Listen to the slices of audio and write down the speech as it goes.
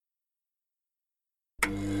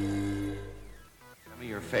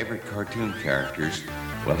your favorite cartoon characters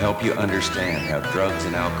will help you understand how drugs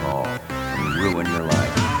and alcohol can ruin your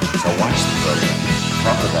life. So watch the program.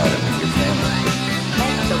 Talk about it with your family.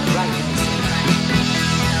 Make the right decision.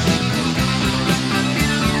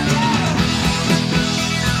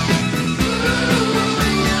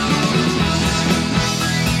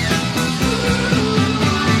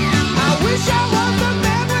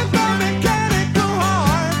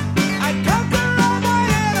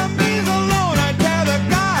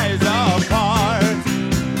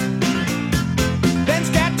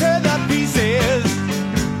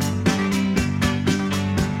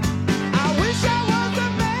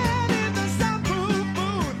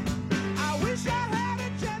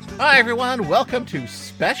 Hi everyone, welcome to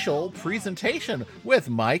Special Presentation with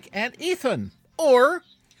Mike and Ethan, or...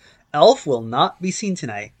 Elf will not be seen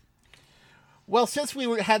tonight. Well, since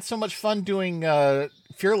we had so much fun doing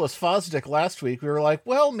Fearless Fosdick last week, we were like,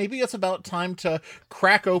 well, maybe it's about time to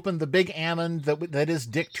crack open the big almond that is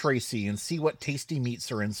Dick Tracy and see what tasty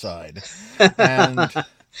meats are inside. And...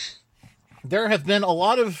 there have been a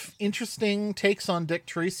lot of interesting takes on Dick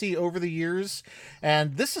Tracy over the years,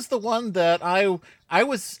 and this is the one that I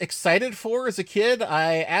was excited for as a kid.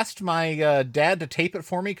 I asked my dad to tape it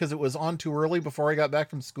for me because it was on too early before I got back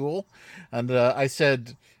from school, and I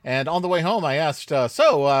said, and on the way home I asked,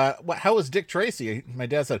 how was Dick Tracy? My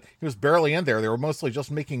dad said he was barely in there. They were mostly just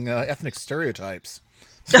making ethnic stereotypes.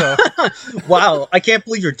 So, wow, I can't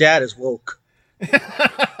believe your dad is woke.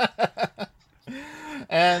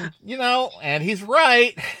 And, and he's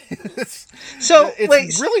right. It's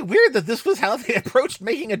really weird that this was how they approached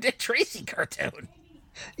making a Dick Tracy cartoon.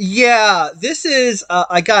 Yeah, this is,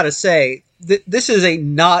 I gotta say, this is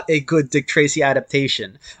not a good Dick Tracy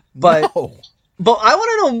adaptation. But, no. But I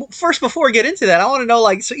want to know, first, before we get into that, I want to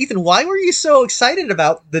know, so Ethan, why were you so excited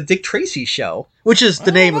about the Dick Tracy Show? Which is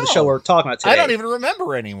the name of the show we're talking about today. I don't even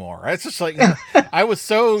remember anymore. It's just like, I was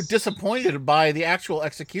so disappointed by the actual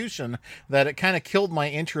execution that it kind of killed my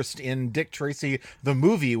interest in Dick Tracy, the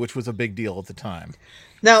movie, which was a big deal at the time.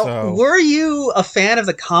 Now, were you a fan of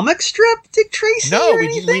the comic strip, Dick Tracy? No,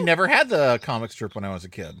 we never had the comic strip when I was a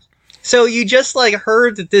kid. So you just,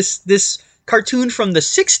 heard that this cartoon from the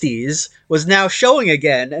 60s was now showing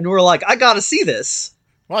again, and we're like, I gotta see this.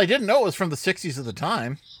 Well, I didn't know it was from the 60s at the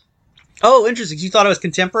time. Oh, interesting. You thought it was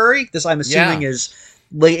contemporary? This, I'm assuming, is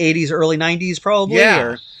late 80s, early 90s, probably?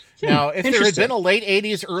 Yeah. Now, if there had been a late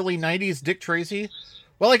 80s, early 90s Dick Tracy,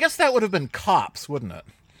 well, I guess that would have been Cops, wouldn't it?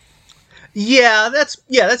 Yeah,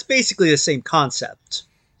 that's basically the same concept.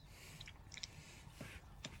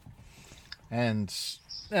 And,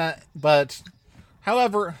 but...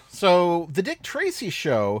 However, so the Dick Tracy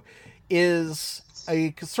Show is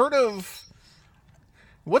a sort of...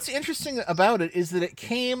 What's interesting about it is that it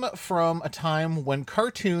came from a time when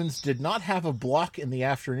cartoons did not have a block in the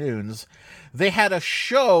afternoons. They had a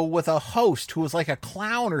show with a host who was like a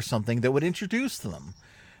clown or something that would introduce them.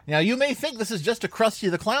 Now, you may think this is just a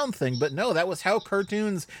Krusty the Clown thing, but no, that was how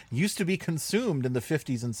cartoons used to be consumed in the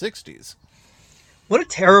 50s and 60s. What a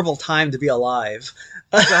terrible time to be alive.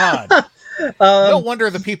 God. No wonder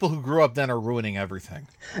the people who grew up then are ruining everything.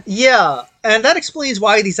 Yeah, and that explains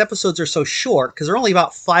why these episodes are so short, because they're only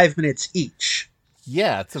about 5 minutes each.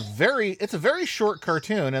 Yeah, it's a very short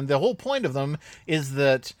cartoon, and the whole point of them is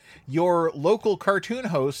that your local cartoon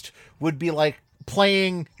host would be like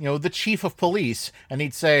playing, the chief of police, and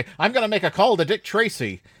he'd say, I'm going to make a call to Dick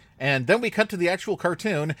Tracy. And then we cut to the actual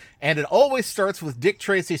cartoon, and it always starts with Dick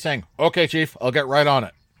Tracy saying, okay, Chief, I'll get right on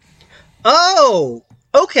it. Oh,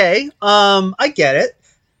 okay. I get it.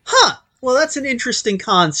 Huh. Well, that's an interesting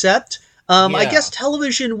concept. I guess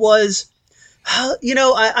television was,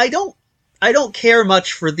 I don't care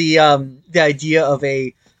much for the idea of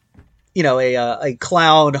a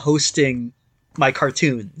clown hosting my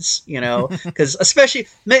cartoons, because especially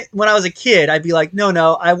when I was a kid, I'd be like, no,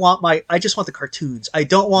 I just want the cartoons. I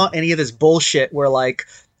don't want any of this bullshit where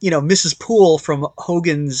Mrs. Poole from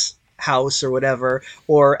Hogan's House or whatever,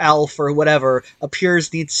 or Alf or whatever,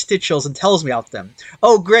 appears, needs stitchels, and tells me about them.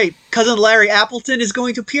 Oh, great. Cousin Larry Appleton is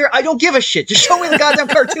going to appear? I don't give a shit. Just show me the goddamn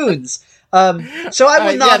cartoons. So I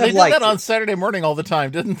would not have liked it. They did that on Saturday morning all the time,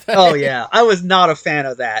 didn't they? Oh, yeah. I was not a fan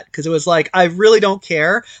of that, because it was like, I really don't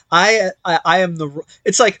care. I am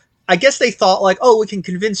it's like, I guess they thought we can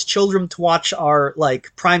convince children to watch our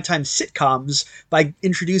primetime sitcoms by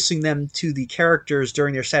introducing them to the characters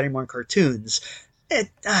during their Saturday morning cartoons.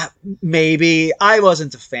 Maybe. I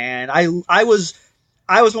wasn't a fan. I was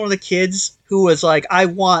one of the kids who was like, I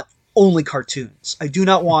want only cartoons. I do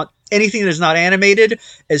not want anything that is not animated.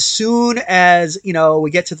 As soon as, we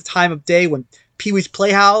get to the time of day when Pee-wee's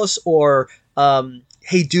Playhouse or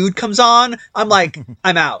Hey Dude comes on, I'm like,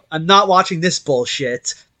 I'm out. I'm not watching this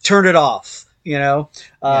bullshit. Turn it off. You know.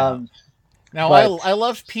 Yeah. Now, But I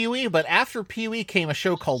loved Pee-wee, but after Pee-wee came a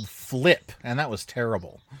show called Flip, and that was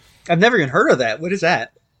terrible. I've never even heard of that. What is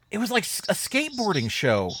that? It was like a skateboarding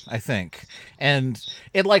show, I think. And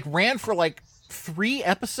it like ran for like 3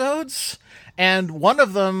 episodes, and one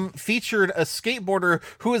of them featured a skateboarder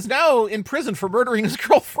who is now in prison for murdering his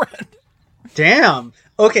girlfriend. Damn.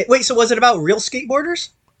 Okay, wait. So was it about real skateboarders?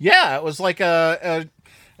 Yeah, it was like a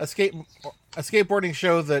skateboarding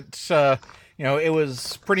show that it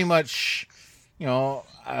was pretty much, I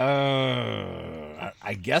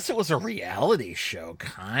guess it was a reality show,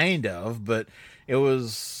 kind of, but it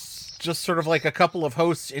was just sort of like a couple of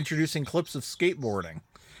hosts introducing clips of skateboarding.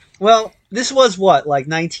 Well, this was what, like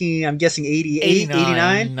 19, I'm guessing 88,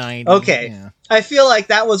 89? 90. Okay. Yeah. I feel like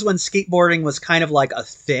that was when skateboarding was kind of like a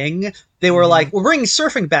thing. They were like, we're bringing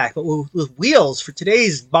surfing back, but with wheels for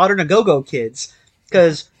today's modern a-go-go kids.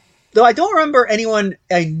 Because, though I don't remember anyone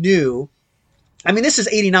I knew, I mean, this is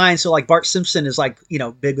 89, so like Bart Simpson is like,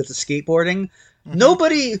 big with the skateboarding.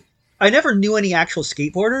 I never knew any actual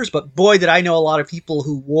skateboarders, but boy, did I know a lot of people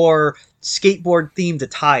who wore skateboard-themed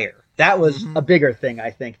attire. That was a bigger thing, I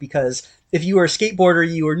think, because if you were a skateboarder,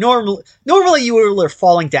 you were normally you were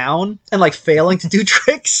falling down and like failing to do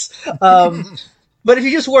tricks. But if you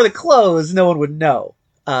just wore the clothes, no one would know.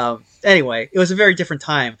 Anyway, it was a very different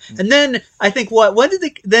time. And then I think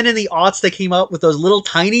then in the aughts they came up with those little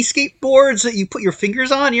tiny skateboards that you put your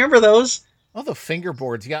fingers on. You remember those? Oh, the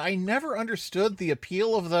fingerboards. Yeah, I never understood the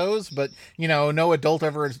appeal of those, but, no adult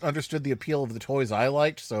ever understood the appeal of the toys I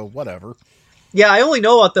liked, so whatever. Yeah, I only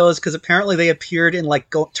know about those because apparently they appeared in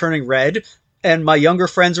like Turning Red, and my younger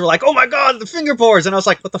friends were like, "Oh my god, the fingerboards!" And I was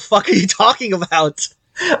like, "What the fuck are you talking about?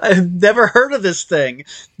 I've never heard of this thing."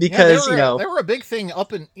 Because they were a big thing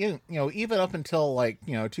up in even up until like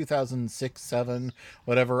 2006, 7,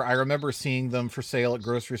 whatever. I remember seeing them for sale at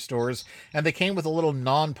grocery stores, and they came with a little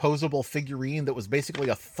non-posable figurine that was basically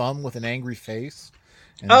a thumb with an angry face.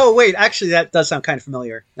 And, oh wait, actually, that does sound kind of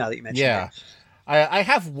familiar now that you mention it. I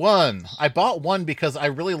have one. I bought one because I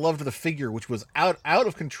really loved the figure, which was out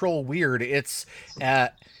of control weird. It's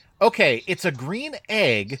it's a green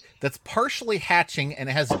egg that's partially hatching and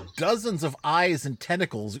it has dozens of eyes and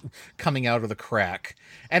tentacles coming out of the crack.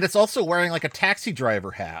 And it's also wearing like a taxi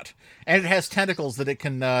driver hat. And it has tentacles that it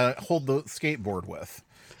can hold the skateboard with.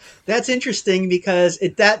 That's interesting because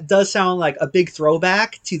that does sound like a big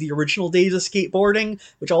throwback to the original days of skateboarding,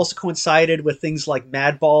 which also coincided with things like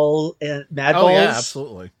Madball and Madballs. Oh yeah,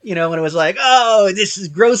 absolutely. When it was like, oh, this is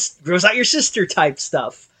gross out your sister type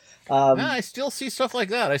stuff. I still see stuff like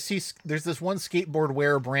that. I see there's this one skateboard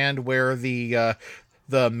wear brand where the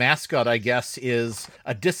mascot, I guess, is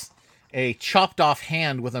a chopped off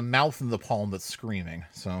hand with a mouth in the palm that's screaming.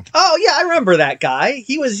 So. Oh yeah, I remember that guy.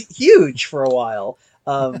 He was huge for a while.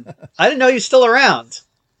 I didn't know he was still around.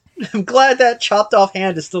 I'm glad that chopped off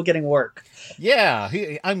hand is still getting work. Yeah,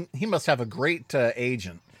 he must have a great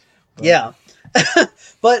agent. But. Yeah.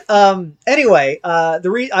 But anyway,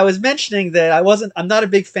 I was mentioning that I'm not a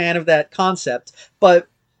big fan of that concept, but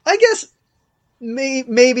I guess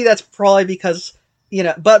maybe that's probably because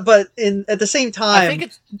but at the same time, I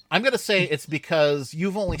think I'm going to say it's because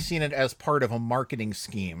you've only seen it as part of a marketing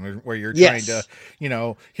scheme where you're trying to,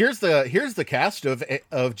 here's the cast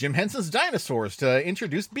of Jim Henson's Dinosaurs to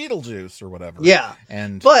introduce Beetlejuice or whatever. Yeah.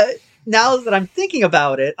 But now that I'm thinking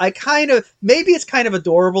about it, maybe it's kind of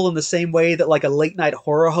adorable in the same way that like a late night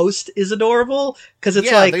horror host is adorable. Cause it's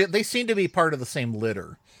they seem to be part of the same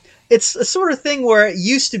litter. It's a sort of thing where it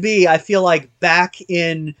used to be, I feel like back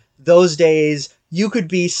in those days, you could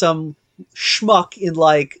be some schmuck in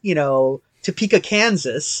like, Topeka,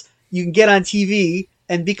 Kansas. You can get on TV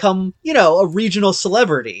and become, a regional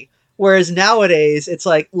celebrity. Whereas nowadays it's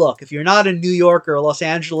like, look, if you're not in New York or Los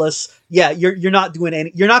Angeles, you're not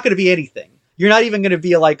doing you're not going to be anything. You're not even going to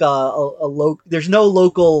be like there's no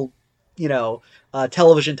local,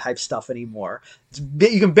 television type stuff anymore.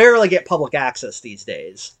 You can barely get public access these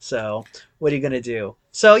days. So what are you going to do?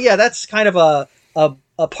 So yeah, that's kind of a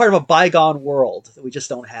part of a bygone world that we just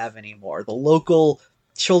don't have anymore. The local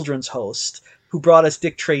children's host who brought us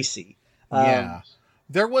Dick Tracy.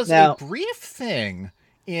 There was a brief thing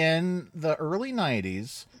in the early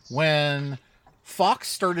 90s when Fox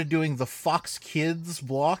started doing the Fox Kids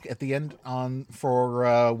block at the end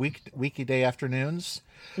for weekday afternoons.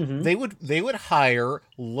 Mm-hmm. They would hire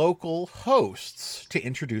local hosts to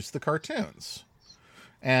introduce the cartoons.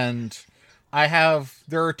 And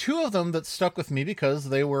there are 2 of them that stuck with me because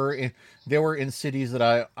they were in cities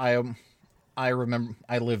that I remember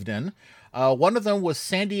I lived in. One of them was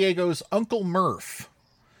San Diego's Uncle Murph,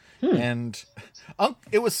 And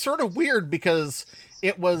it was sort of weird because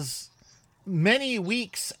it was many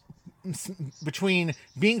weeks between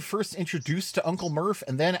being first introduced to Uncle Murph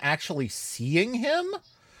and then actually seeing him.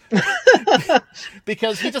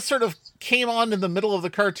 Because he just sort of came on in the middle of the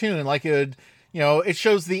cartoon, like it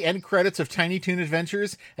shows the end credits of Tiny Toon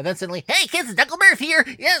Adventures, and then suddenly, hey kids, it's Uncle Murph here.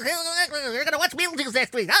 Yeah, we're gonna watch Beetlejuice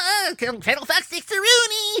next week. Channel Fox 6 to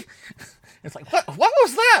Rooney. It's like, what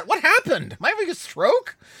was that? What happened? Am I having a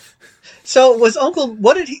stroke? So was Uncle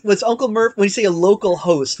Murph, when you say a local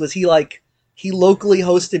host, was he like, he locally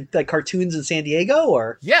hosted like cartoons in San Diego,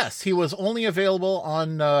 or? Yes, he was only available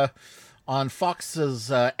on Fox's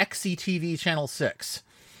XCTV Channel 6.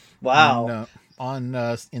 Wow.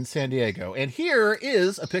 In San Diego. And here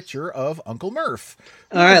is a picture of Uncle Murph.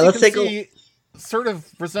 All right, let's take a... Sort of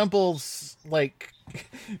resembles like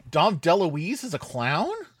Dom DeLuise as a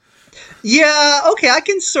clown. Yeah, okay, I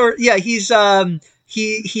can he's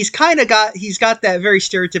got that very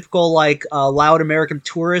stereotypical like loud American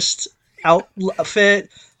tourist outfit,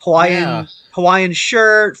 Hawaiian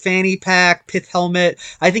shirt, fanny pack, pith helmet.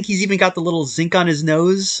 I think he's even got the little zinc on his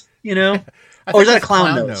nose, or is that a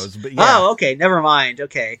clown nose? But yeah. Oh, okay, never mind.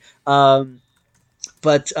 Okay. So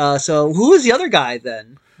who was the other guy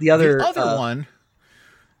then? The other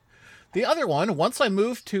one, once I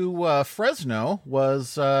moved to Fresno,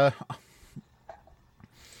 was the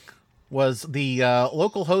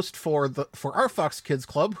local host for our Fox Kids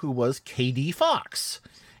Club, who was KD Fox.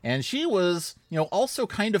 And she was, also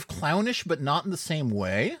kind of clownish, but not in the same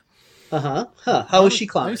way. How was she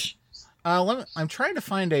clownish? I'm trying to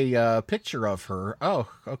find a picture of her. Oh,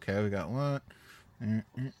 okay, we got one.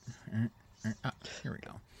 Here we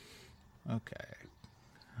go. Okay.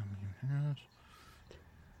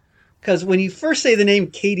 Because when you first say the name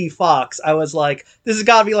Katie Fox, I was like, this has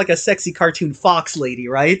got to be like a sexy cartoon fox lady,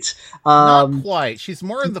 right? Not quite. She's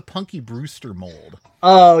more in the Punky Brewster mold.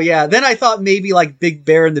 Oh, yeah. Then I thought maybe like Big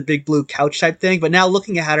Bear and the Big Blue Couch type thing. But now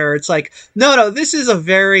looking at her, it's like, no, this is a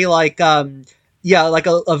very like, like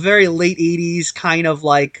a very late 80s kind of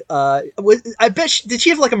like, I bet did she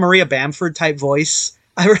have like a Maria Bamford type voice?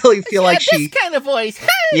 I really feel like she... this kind of voice. Hey,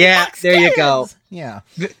 yeah, Fox there Kids! you go. Yeah.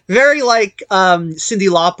 Very like Cyndi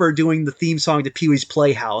Lauper doing the theme song to Pee-wee's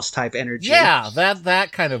Playhouse type energy. Yeah,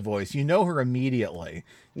 that kind of voice. You know her immediately.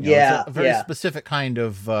 It's a very specific kind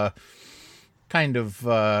of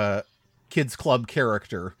kids club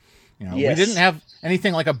character. Yes. We didn't have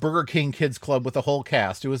anything like a Burger King kids club with a whole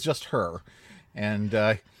cast. It was just her.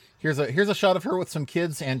 And here's a shot of her with some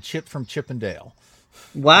kids and Chip from Chip and Dale.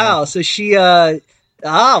 Wow. So she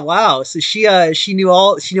wow. So she knew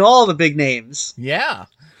all the big names. Yeah.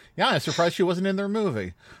 I'm surprised she wasn't in their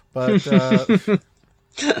movie. But so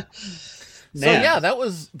yeah, that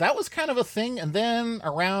was kind of a thing. And then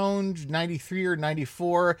around 93 or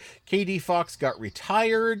 94, KD Fox got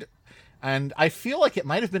retired. And I feel like it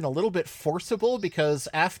might have been a little bit forcible because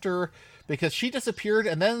she disappeared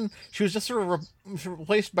and then she was just sort of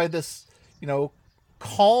replaced by this,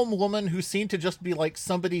 calm woman who seemed to just be like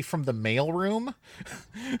somebody from the mailroom.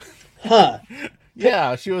 Huh.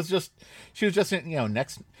 Yeah, she was just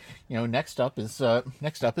next up is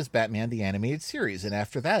Batman the Animated Series, and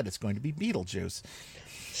after that it's going to be Beetlejuice.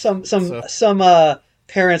 Some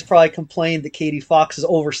parents probably complained that Katie Fox is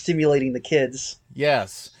overstimulating the kids.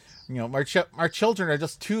 Yes. Our children are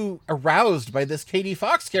just too aroused by this Katie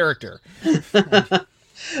Fox character.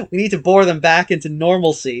 We need to bore them back into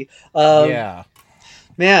normalcy. Yeah.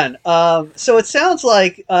 Man, so it sounds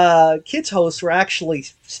like kids hosts were actually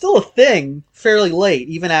still a thing fairly late,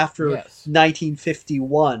 even after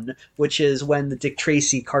 1951, which is when the Dick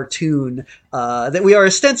Tracy cartoon that we are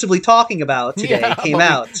ostensibly talking about today came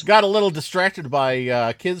out. Got a little distracted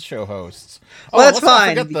by kids show hosts. Well, that's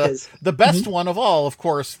fine. Because the best one of all, of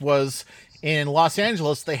course, was in Los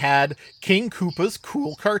Angeles. They had King Koopa's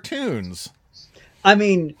Cool Cartoons. I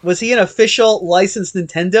mean, was he an official licensed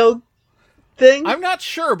Nintendo thing? I'm not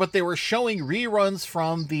sure, but they were showing reruns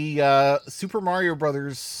from the Super Mario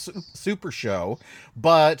Brothers Super Show,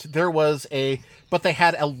 but they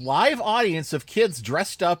had a live audience of kids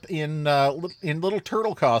dressed up in little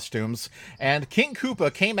turtle costumes, and King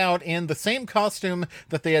Koopa came out in the same costume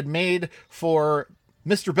that they had made for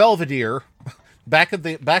Mr. Belvedere back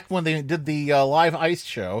when they did the live ice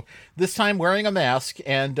show. This time wearing a mask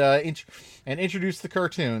and introduced the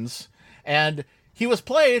cartoons. And he was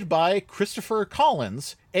played by Christopher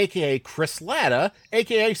Collins, a.k.a. Chris Latta,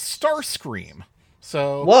 a.k.a. Starscream.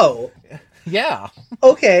 So... Whoa. Yeah.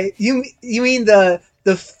 Okay, you mean the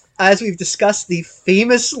as we've discussed, the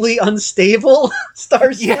famously unstable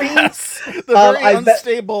Starscream? Yes! The very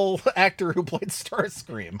unstable actor who played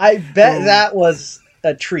Starscream. I bet that was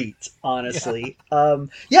a treat, honestly.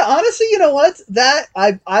 Yeah, honestly, you know what? That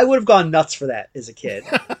I would have gone nuts for that as a kid.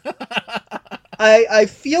 I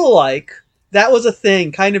feel like that was a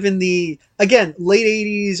thing kind of in the, again, late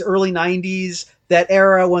 80s, early 90s, that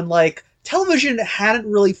era when like television hadn't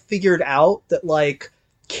really figured out that like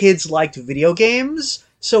kids liked video games.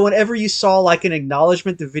 So whenever you saw like an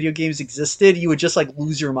acknowledgement that video games existed, you would just like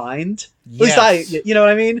lose your mind. Yes. At least you know what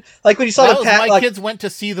I mean? Like when you saw my kids went to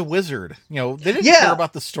see The Wizard. You know, they didn't care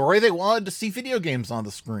about the story. They wanted to see video games on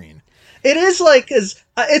the screen. It is like,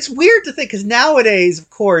 it's weird to think, because nowadays,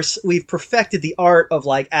 of course, we've perfected the art of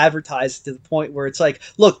like advertising to the point where it's like,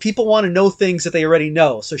 look, people want to know things that they already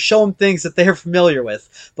know, so show them things that they're familiar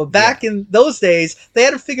with. But back in those days, they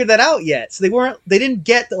hadn't figured that out yet, so they didn't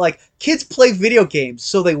get that like kids play video games,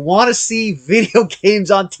 so they want to see video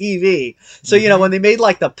games on TV. So you know, when they made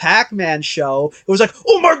like the Pac-Man show, it was like,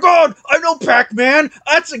 oh my god, I know Pac-Man.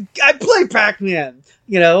 I play Pac-Man.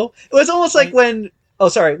 You know, it was almost like when. Oh,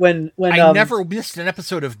 sorry. When I never missed an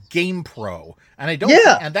episode of Game Pro, and I don't.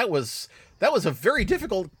 Yeah. And that was a very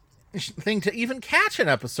difficult thing to even catch an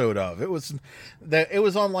episode of. It was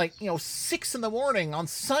on like 6 a.m. on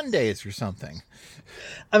Sundays or something.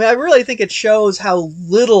 I mean, I really think it shows how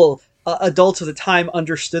little adults at the time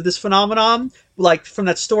understood this phenomenon. Like from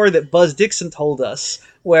that story that Buzz Dixon told us,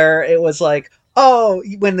 where it was like, oh,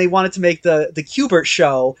 when they wanted to make the Q*bert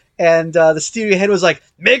show, and the studio head was like,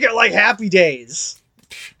 make it like Happy Days.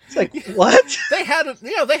 It's like, what? They had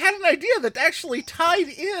an idea that actually tied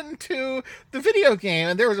into the video game,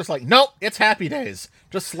 and they were just like, nope, it's Happy Days.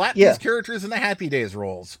 Just slap these characters in the Happy Days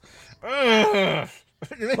roles. Ugh.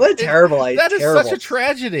 What a terrible idea. That is such a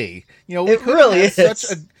tragedy. It really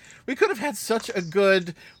is. We could have had such a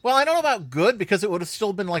good, well, I don't know about good, because it would have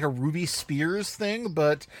still been like a Ruby Spears thing,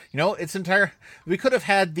 but, we could have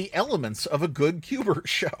had the elements of a good Q*bert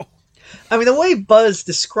show. I mean, the way Buzz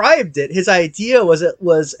described it, his idea was it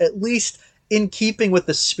was at least in keeping with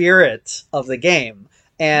the spirit of the game.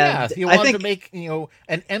 And he wanted to make,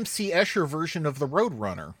 an MC Escher version of the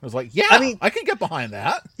Roadrunner. It was like, I can get behind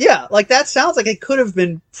that. Yeah, like that sounds like it could have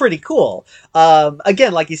been pretty cool.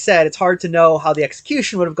 Again, like you said, it's hard to know how the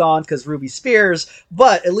execution would have gone because Ruby Spears,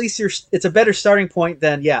 but at least it's a better starting point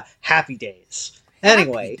than, Happy Days.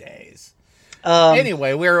 Anyway. Happy Days.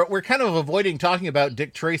 Anyway, we're kind of avoiding talking about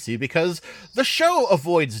Dick Tracy because the show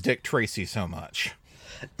avoids Dick Tracy so much.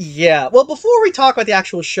 Yeah. Well, before we talk about the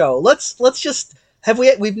actual show, let's just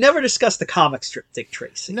we've never discussed the comic strip Dick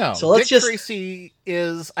Tracy. No. So Dick Tracy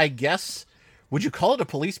is, I guess, would you call it a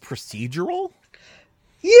police procedural?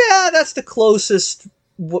 Yeah, that's the closest.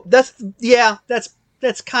 That's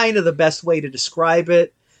kind of the best way to describe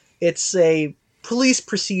it. It's a police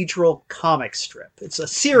procedural comic strip. It's a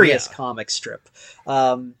serious comic strip.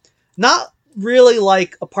 Not really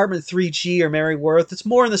like Apartment 3G or Mary Worth. It's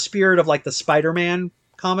more in the spirit of like the Spider-Man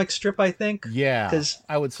comic strip, I think. Yeah,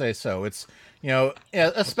 I would say so. It's,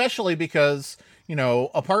 especially because,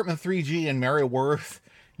 Apartment 3G and Mary Worth,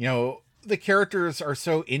 the characters are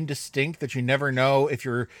so indistinct that you never know if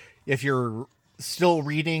you're still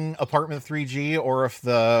reading Apartment 3G or if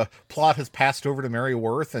the plot has passed over to Mary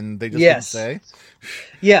Worth and they just didn't say.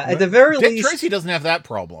 Yeah, at the very least, Dick Tracy doesn't have that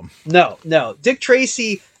problem. No. Dick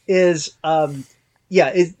Tracy is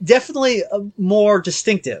is definitely more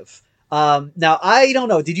distinctive. Now, I don't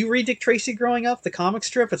know. Did you read Dick Tracy growing up, the comic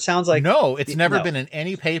strip? It sounds like... No, it's never been in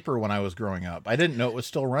any paper when I was growing up. I didn't know it was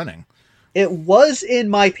still running. It was in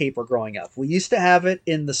my paper growing up. We used to have it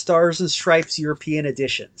in the Stars and Stripes European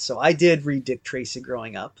edition. So I did read Dick Tracy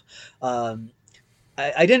growing up. I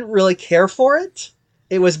didn't really care for it.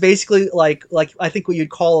 It was basically like I think what you'd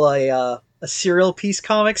call a serial piece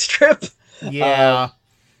comic strip. Yeah.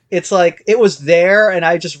 It's like it was there and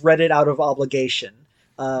I just read it out of obligation.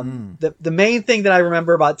 The main thing that I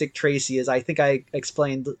remember about Dick Tracy is, I think I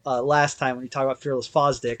explained last time when we talked about Fearless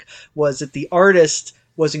Fosdick, was that the artist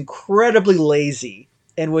was incredibly lazy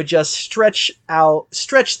and would just stretch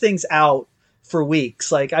things out for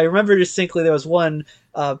weeks. Like I remember distinctly there was one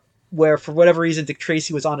where for whatever reason Dick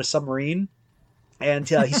Tracy was on a submarine and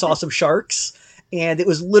he saw some sharks, and it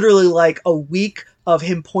was literally like a week of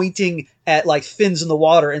him pointing at like fins in the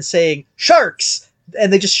water and saying sharks,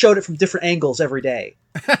 and they just showed it from different angles every day.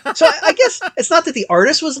 So I guess it's not that the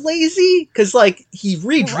artist was lazy, because like he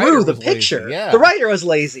redrew the picture. Lazy, yeah. The writer was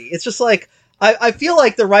lazy. It's just like I feel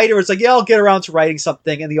like the writer was like, yeah, I'll get around to writing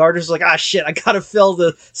something, and the artist was like, ah, shit, I gotta fill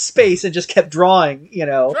the space, and just kept drawing.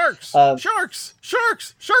 Sharks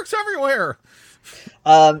everywhere.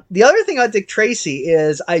 The other thing about Dick Tracy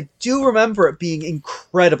is I do remember it being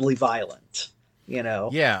incredibly violent.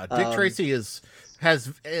 Dick Tracy is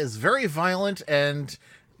very violent, and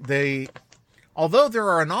although there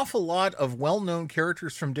are an awful lot of well-known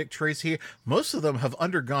characters from Dick Tracy, most of them have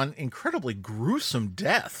undergone incredibly gruesome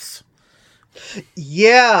deaths.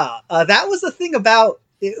 Yeah, that was the thing about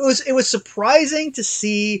it. Was surprising to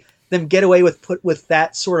see them get away with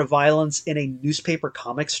that sort of violence in a newspaper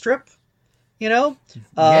comic strip. You know,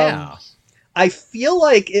 Yeah. I feel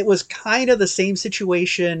like it was kind of the same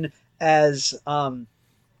situation as a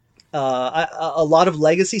lot of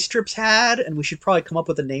legacy strips had, and we should probably come up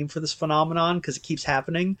with a name for this phenomenon because it keeps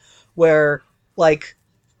happening, where like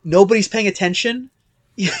nobody's paying attention.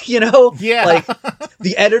 You know, Yeah. like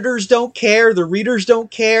the editors don't care, the readers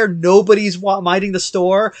don't care, nobody's minding the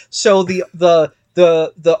store, so the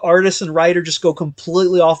artist and writer just go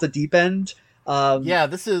completely off the deep end. Yeah,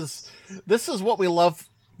 this is what we love.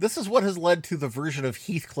 This is what has led to the version of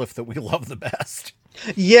Heathcliff that we love the best.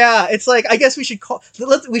 Yeah, it's like, I guess we should call it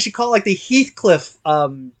like the Heathcliff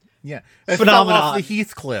Yeah, phenomenon. Fell off the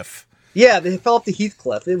Heathcliff. Yeah, they fell off the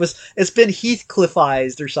Heathcliff. It's been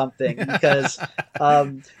Heathcliffized or something because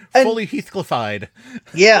Fully Heathcliffied.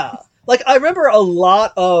 yeah, like I remember a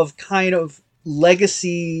lot of kind of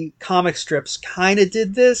legacy comic strips kind of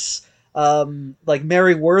did this. Like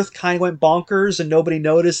Mary Worth kind of went bonkers and nobody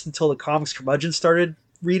noticed until the comics curmudgeon started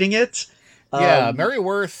reading it. Yeah, Mary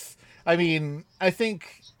Worth. I mean, I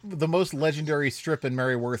think the most legendary strip in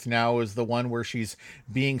Mary Worth now is the one where she's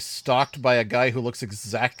being stalked by a guy who looks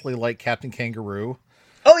exactly like Captain Kangaroo.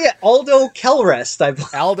 Oh yeah, Aldo Kelrest.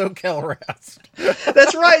 Aldo Kelrest.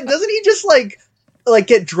 That's right. Doesn't he just like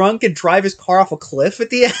get drunk and drive his car off a cliff at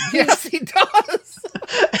the end? Yes, he does.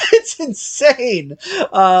 It's insane.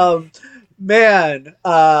 Man,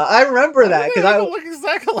 I remember that because I look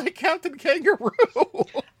exactly like Captain Kangaroo.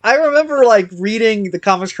 I remember like reading the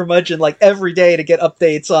comics curmudgeon like every day to get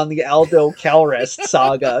updates on the Aldo Calrest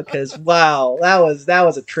saga because wow, that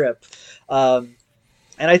was a trip. And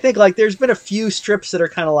I think like there's been a few strips that are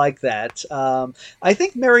kind of like that. I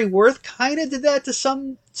think Mary Worth kind of did that to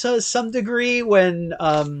some degree when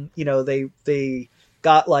you know they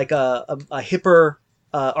got like a hipper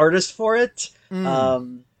artist for it.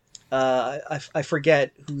 I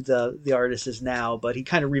forget who the artist is now, but he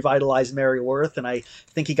kind of revitalized Mary Worth, and I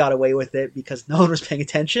think he got away with it because no one was paying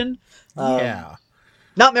attention. Yeah.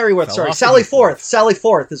 Not Mary Worth, sorry. Sally Forth. Sally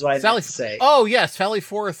Forth is what I meant to say. Oh, yes. Sally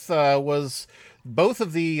Forth was both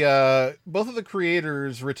of the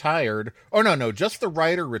creators retired. Oh, no, just the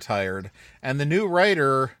writer retired. And the new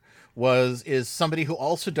writer is somebody who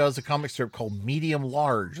also does a comic strip called Medium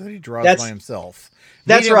Large that he draws by himself.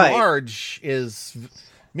 That's right.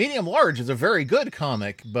 Medium Large is a very good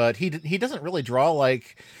comic, but he doesn't really draw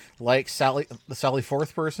like the Sally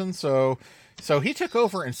Forth person. So he took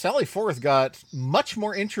over, and Sally Forth got much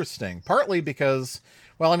more interesting. Partly because,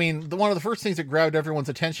 well, I mean, one of the first things that grabbed everyone's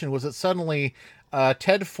attention was that suddenly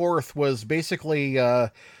Ted Forth was basically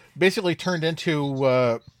turned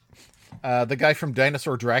into the guy from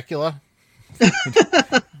Dinosaur Dracula.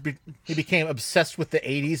 He became obsessed with the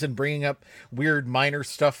 80s and bringing up weird minor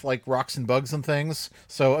stuff like rocks and bugs and things.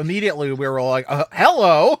 So immediately we were all like,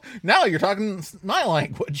 hello, now you're talking my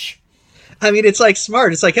language. I mean, it's like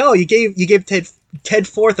smart. It's like, oh, you gave Ted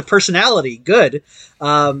Forth a personality. Good.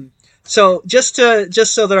 So just so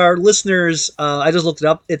that our listeners, I just looked it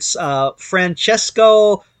up. It's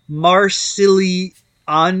Francesco Marsigliano.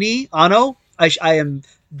 I am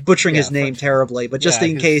butchering his name terribly, but just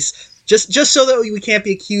in case. Just so that we can't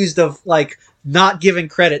be accused of like not giving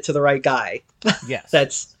credit to the right guy. Yes.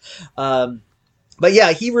 That's but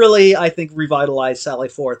yeah, he really, I think, revitalized Sally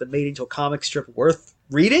Forth and made it into a comic strip worth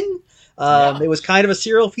reading. It was kind of a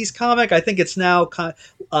serial piece comic. I think it's now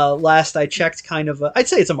last I checked kind of I'd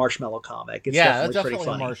say it's a Marshmallow comic. It's definitely pretty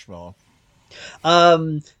funny. A Marshmallow.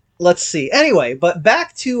 Let's see. Anyway, but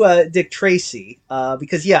back to Dick Tracy,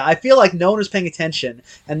 because I feel like no one was paying attention,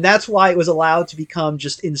 and that's why it was allowed to become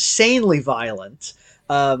just insanely violent.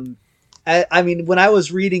 I mean, when I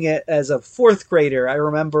was reading it as a fourth grader, I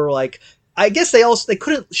remember like I guess they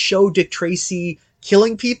couldn't show Dick Tracy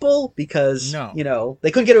killing people because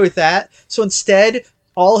they couldn't get away with that. So instead,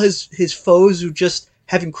 all his foes who just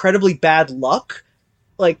have incredibly bad luck,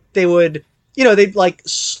 like they would. They'd like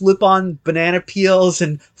slip on banana peels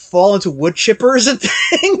and fall into wood chippers and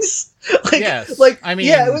things. Yes. I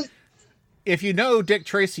mean, if you know Dick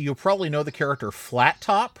Tracy, you'll probably know the character Flat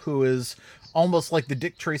Top, who is almost like the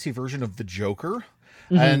Dick Tracy version of the Joker.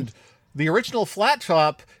 Mm-hmm. And the original Flat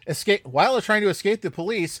Top, while trying to escape the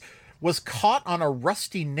police, was caught on a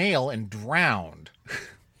rusty nail and drowned.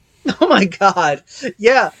 Oh my God.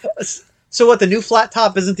 Yeah. So what, the new Flat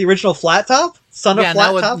Top isn't the original Flat Top? Son of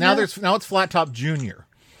Flat Top? Now it's Flat Top Junior.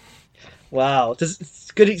 Wow.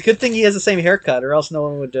 It's good thing he has the same haircut, or else no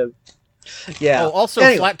one would Yeah. Oh, also,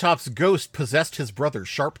 Anyway, Flat Top's ghost possessed his brother,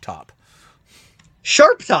 Sharp Top.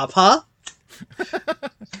 Sharp Top, huh?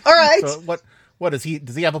 All right. So what is he?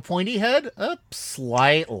 Does he have a pointy head?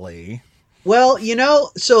 Slightly. Well,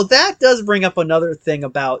 so that does bring up another thing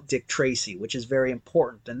about Dick Tracy, which is very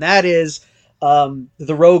important, and that is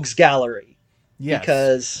the Rogues Gallery. Yes.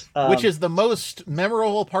 Because which is the most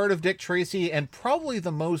memorable part of Dick Tracy and probably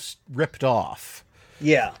the most ripped off.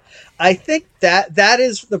 Yeah. I think that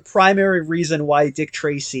is the primary reason why Dick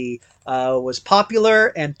Tracy was popular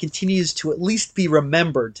and continues to at least be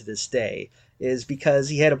remembered to this day, is because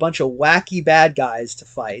he had a bunch of wacky bad guys to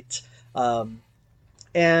fight.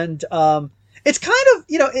 And it's kind of,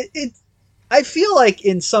 I feel like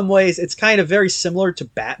in some ways it's kind of very similar to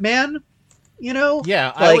Batman,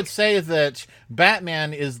 Yeah, I would say that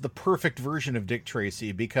Batman is the perfect version of Dick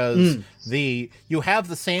Tracy because you have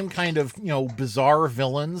the same kind of, bizarre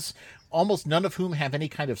villains, almost none of whom have any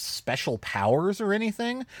kind of special powers or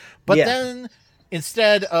anything. But then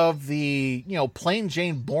instead of the, plain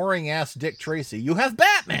Jane boring ass Dick Tracy, you have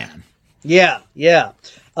Batman. Yeah.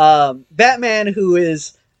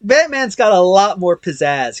 Batman's got a lot more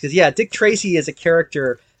pizzazz because Dick Tracy as a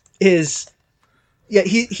character he's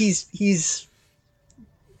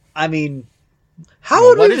I mean, how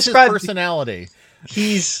would we describe his personality?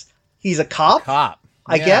 He's a cop.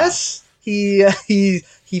 I guess he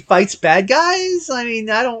fights bad guys. I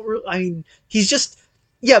mean, he's just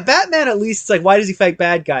Batman at least. It's like, why does he fight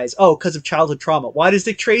bad guys? Oh, because of childhood trauma. Why does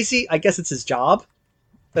Dick Tracy? I guess it's his job.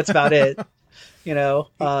 That's about it. He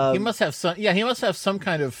must have some. Yeah, he must have some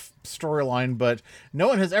kind of storyline, but no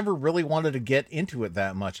one has ever really wanted to get into it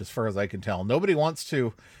that much, as far as I can tell. Nobody wants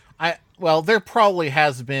to. There probably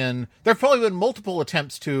been multiple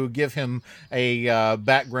attempts to give him a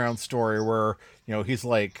background story where, he's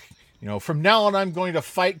like, from now on I'm going to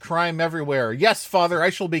fight crime everywhere. Yes, father,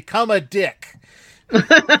 I shall become a dick.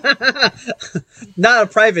 Not a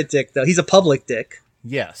private dick, though. He's a public dick.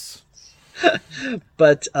 Yes.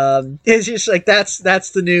 But it's just like that's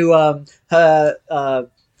the new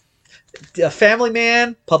family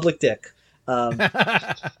man, public dick.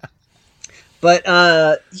 But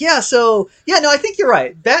no, I think you're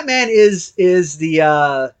right. Batman is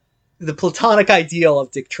the platonic ideal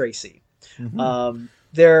of Dick Tracy. Mm-hmm.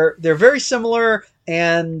 They're very similar,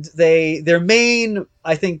 and their main,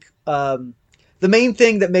 I think, the main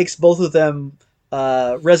thing that makes both of them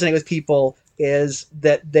resonate with people is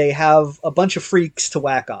that they have a bunch of freaks to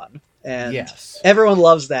whack on, and everyone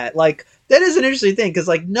loves that. Like, that is an interesting thing because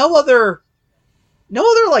like no other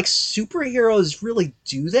like superheroes really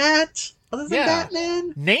do that. Other than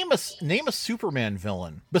Batman? Name a Superman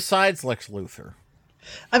villain besides Lex Luthor.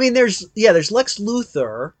 I mean, there's Lex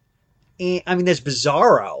Luthor. And, I mean, there's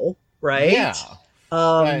Bizarro, right? Yeah.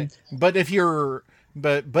 But if you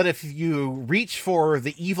reach for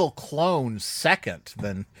the evil clone second,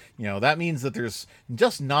 then that means that there's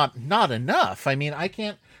just not enough. I mean, I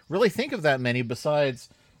can't really think of that many besides.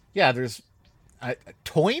 Yeah, there's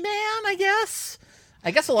Toyman. I guess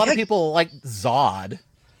a lot of people like Zod.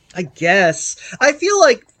 I guess. I feel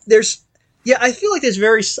like there's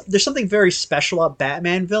something very special about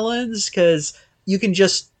Batman villains because you can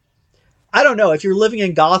just, I don't know, if you're living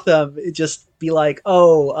in Gotham, just be like,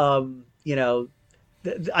 I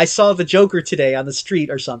saw the Joker today on the street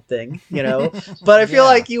or something, But I feel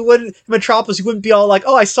like you wouldn't, Metropolis, you wouldn't be all like,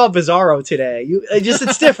 oh, I saw Bizarro today.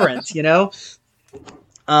 It's different, But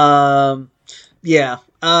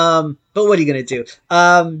what are you gonna do?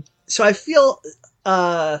 So I feel.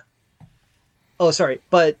 But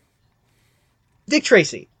Dick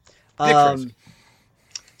Tracy. So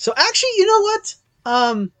actually, you know what?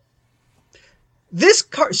 This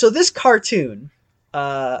cartoon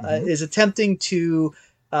is attempting to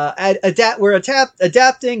adapt. We're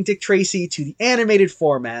adapting Dick Tracy to the animated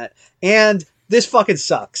format, and this fucking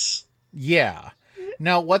sucks. Yeah.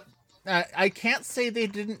 Now what? I can't say they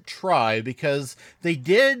didn't try because they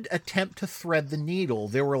did attempt to thread the needle.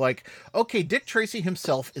 They were like, okay, Dick Tracy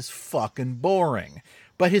himself is fucking boring,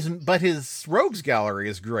 but his Rogues Gallery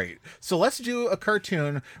is great. So let's do a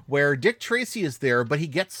cartoon where Dick Tracy is there, but he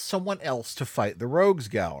gets someone else to fight the Rogues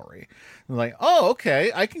Gallery. And like, oh,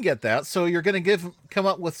 okay, I can get that. So you're going to come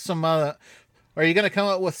up with some, are you going to come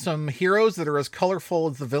up with some heroes that are as colorful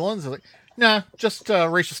as the villains? Like, nah, just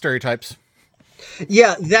racial stereotypes.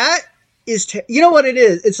 Yeah, that is, you know what it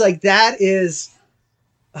is? It's like, that is,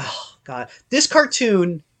 oh God, this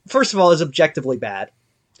cartoon, first of all, is objectively bad.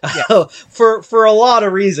 Yeah. for a lot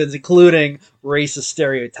of reasons, including racist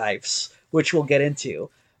stereotypes, which we'll get into.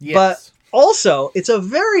 Yes. But also, it's a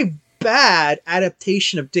very bad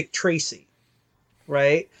adaptation of Dick Tracy,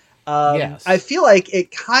 right? Yes. I feel like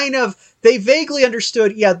it kind of, they vaguely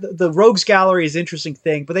understood, the Rogues Gallery is an interesting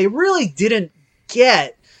thing, but they really didn't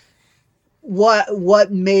get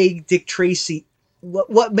what made Dick Tracy,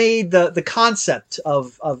 what made the concept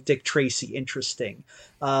of Dick Tracy interesting.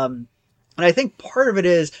 And I think part of it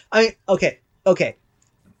is, okay,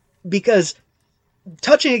 because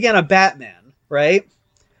touching again on Batman, right?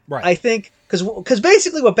 Right. I think, because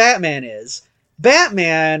basically what Batman is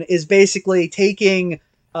basically taking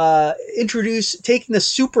the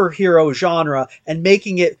superhero genre and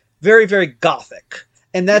making it very, very gothic.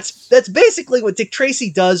 And that's basically what Dick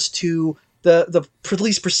Tracy does to the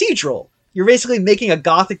police procedural. You're basically making a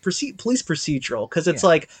gothic police procedural, because it's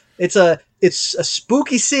like it's a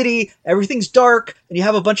spooky city, everything's dark, and you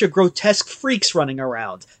have a bunch of grotesque freaks running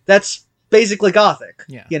around. That's basically gothic.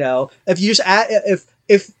 Yeah. You know, if you just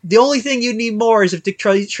if the only thing you need more is if Dick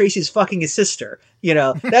Tracy is fucking his sister, you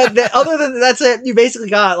know, that other than that's it, you basically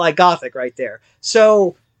got like gothic right there.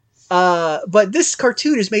 So, but this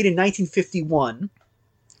cartoon is made in 1951,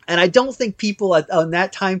 and I don't think people on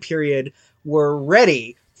that time period were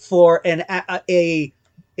ready for an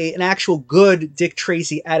actual good Dick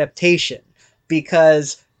Tracy adaptation,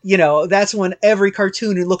 because, you know, that's when every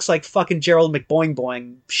cartoon, it looks like fucking Gerald McBoing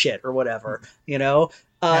Boing shit or whatever, you know?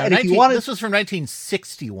 And if you wanted, this was from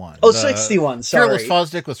 1961. Oh, 61. Sorry. Fearless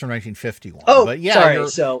Fosdick was from 1951. Oh, but yeah,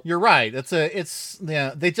 sorry. You're right.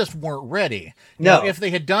 They just weren't ready. No. If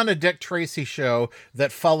they had done a Dick Tracy show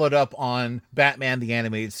that followed up on Batman the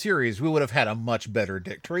Animated Series, we would have had a much better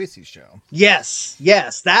Dick Tracy show. Yes,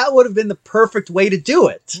 that would have been the perfect way to do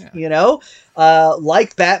it. Yeah. You know,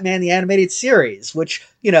 like Batman the Animated Series, which,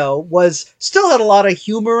 you know, still had a lot of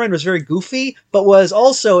humor and was very goofy, but was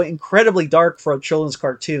also incredibly dark for a children's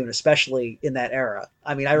cartoon, especially in that era.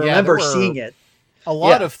 I mean, I remember seeing it. A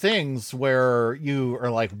lot of things where you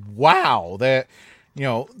are like, wow, that, you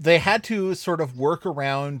know, they had to sort of work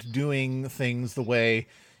around doing things the way,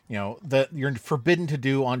 you know, that you're forbidden to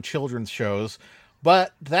do on children's shows.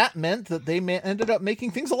 But that meant that they ended up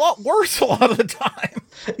making things a lot worse a lot of the time.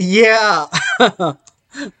 Yeah.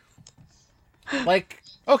 Like,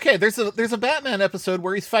 okay, there's a Batman episode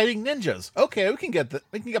where he's fighting ninjas. Okay, we can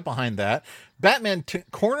get behind that. Batman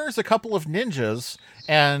corners a couple of ninjas,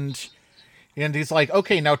 and he's like,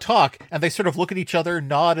 okay, now talk. And they sort of look at each other,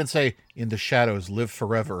 nod, and say, "In the shadows, live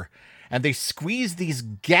forever." And they squeeze these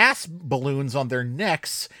gas balloons on their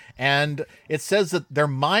necks, and it says that their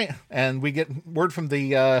mind, and we get word from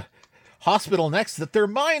the hospital next that their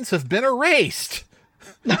minds have been erased.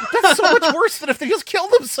 That's so much worse than if they just kill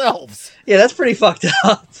themselves. Yeah, that's pretty fucked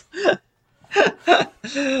up.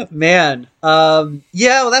 Man.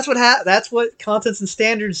 Yeah, well, that's what Contents and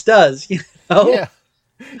Standards does, you know? Yeah.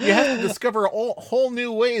 You have to discover whole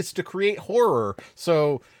new ways to create horror.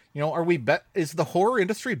 So, you know, is the horror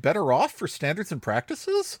industry better off for standards and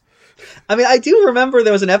practices? I mean, I do remember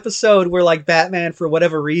there was an episode where, like, Batman, for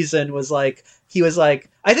whatever reason, was like,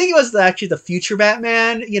 I think it was actually the future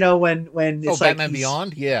Batman, you know, when it's like Batman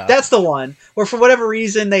Beyond? Yeah. That's the one. Where for whatever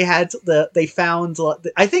reason they found,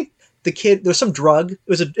 I think the kid, there was some drug. It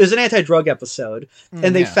was an anti-drug episode,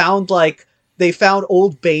 and they found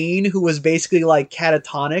old Bane, who was basically like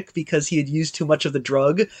catatonic because he had used too much of the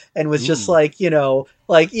drug and was just like, you know,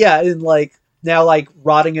 like, yeah, and like now like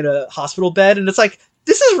rotting in a hospital bed. And it's like,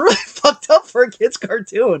 this is really fucked up for a kid's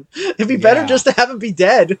cartoon. It'd be better just to have him be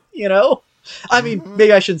dead, you know? I mean,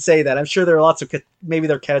 maybe I shouldn't say that. I'm sure there are lots of, maybe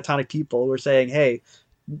they're catatonic people who are saying, hey,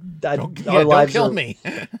 our lives don't kill me.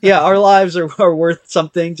 Yeah, our lives are worth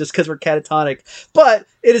something just because we're catatonic. But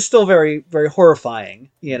it is still very, very horrifying,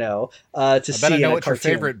 you know, to see. I bet I know what your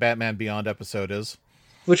favorite Batman Beyond episode is.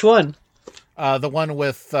 Which one? The one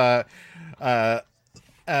with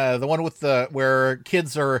where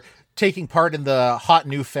kids are taking part in the hot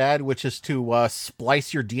new fad, which is to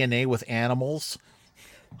splice your DNA with animals.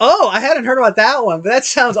 Oh, I hadn't heard about that one, but that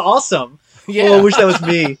sounds awesome. Yeah. Oh, I wish that was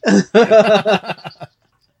me.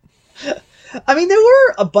 I mean, there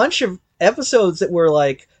were a bunch of episodes that were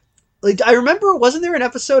like I remember, wasn't there an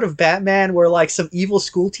episode of Batman where like some evil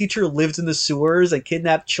school teacher lived in the sewers and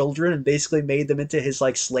kidnapped children and basically made them into his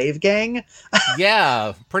like slave gang?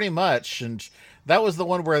 Yeah, pretty much. And that was the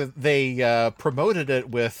one where they promoted it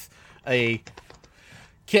with a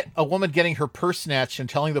woman getting her purse snatched and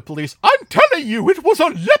telling the police, "I'm telling you, it was a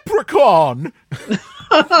leprechaun!"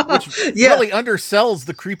 Which really undersells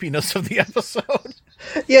the creepiness of the episode.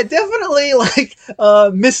 Yeah, definitely like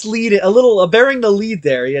misleading, a little bearing the lead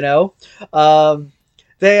there, you know?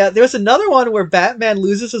 There's another one where Batman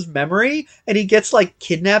loses his memory and he gets like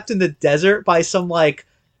kidnapped in the desert by some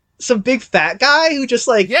some big fat guy who just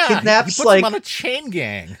like Yeah, kidnaps he puts like him on a chain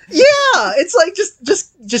gang. yeah, it's like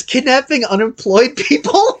just kidnapping unemployed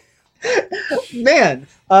people. Man.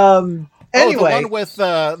 Anyway,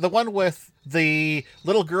 the one with the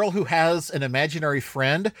little girl who has an imaginary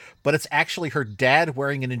friend, but it's actually her dad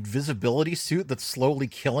wearing an invisibility suit that's slowly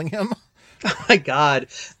killing him. oh my God.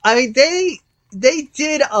 I mean, they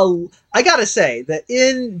did I gotta say that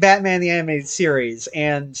in Batman the Animated Series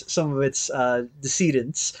and some of its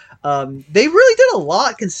decedents, they really did a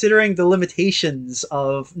lot considering the limitations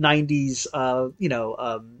of 90s,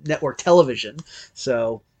 network television.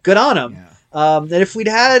 So good on them. Yeah. And if we'd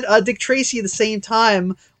had Dick Tracy at the same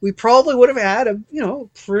time, we probably would have had a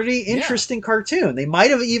pretty interesting cartoon. They might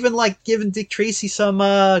have even like given Dick Tracy some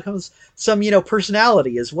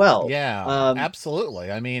personality as well. Yeah,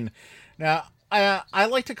 absolutely. I mean, now I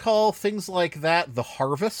like to call things like that the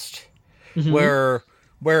harvest, Mhm.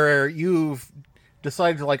 where you've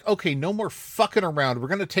decided to like, okay, no more fucking around. We're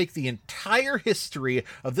going to take the entire history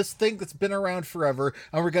of this thing that's been around forever,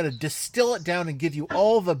 and we're going to distill it down and give you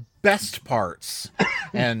all the best parts.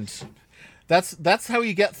 And that's how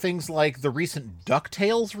you get things like the recent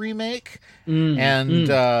DuckTales remake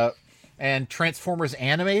and Transformers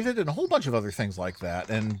Animated and a whole bunch of other things like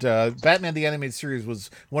that. And Batman the Animated Series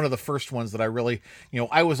was one of the first ones that I really,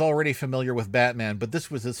 I was already familiar with Batman, but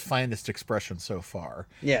this was his finest expression so far.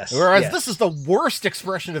 Yes. Whereas this is the worst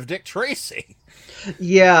expression of Dick Tracy.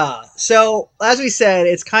 Yeah. So as we said,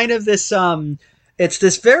 it's kind of this it's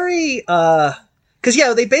this very because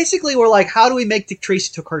they basically were like, how do we make Dick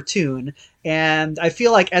Tracy to a cartoon? And I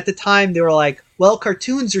feel like at the time they were like, well,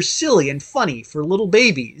 cartoons are silly and funny for little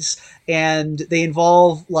babies, and they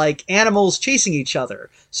involve like animals chasing each other.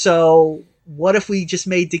 So what if we just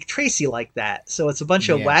made Dick Tracy like that? So it's a bunch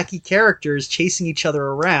of wacky characters chasing each other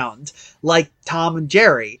around, like Tom and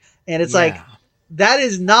Jerry. And it's like, that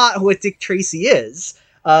is not what Dick Tracy is.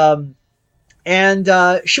 And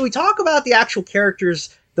should we talk about the actual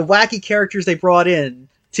characters, the wacky characters they brought in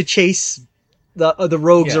to chase the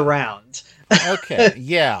rogues around? Okay,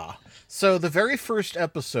 yeah. So the very first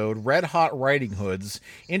episode, Red Hot Riding Hoods,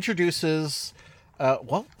 introduces,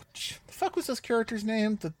 what the fuck was this character's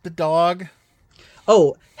name? The dog?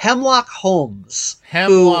 Oh, Hemlock Holmes.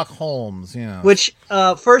 Hemlock Holmes, yeah. Which,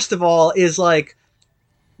 first of all, is like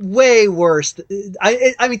way worse.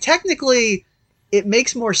 I mean, technically, it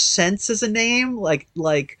makes more sense as a name.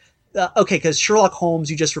 Okay, because Sherlock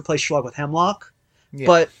Holmes, you just replace Sherlock with Hemlock. Yeah.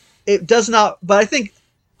 But it does not. But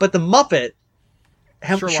the Muppet,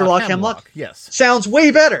 Sherlock Hemlock, yes, sounds way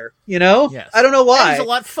better. Yes. I don't know why. And he's a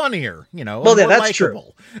lot funnier. Well, yeah, that's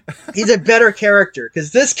likable. True. He's a better character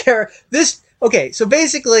because Okay, so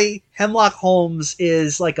basically, Hemlock Holmes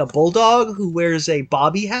is like a bulldog who wears a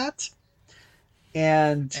bobby hat,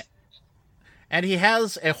 and he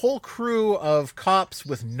has a whole crew of cops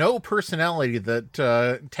with no personality that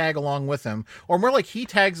tag along with him, or more like he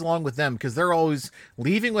tags along with them because they're always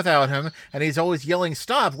leaving without him, and he's always yelling,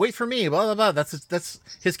 "Stop! Wait for me!" Blah blah blah. That's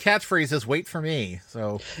his catchphrase is "Wait for me."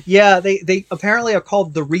 So yeah, they apparently are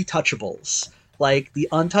called the Retouchables, like the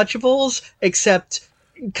Untouchables, except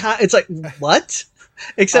it's like what?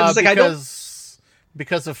 Except it's like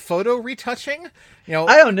because of photo retouching.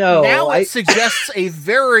 I don't know. Now it suggests a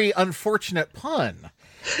very unfortunate pun.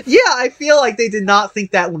 Yeah, I feel like they did not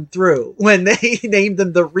think that one through when they named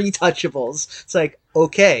them the Retouchables. It's like,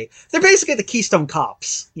 okay, they're basically the Keystone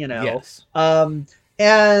Cops, Yes. But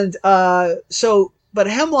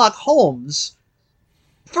Hemlock Holmes,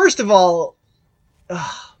 first of all,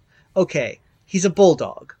 okay, he's a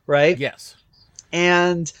bulldog, right? Yes.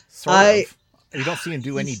 And you don't see him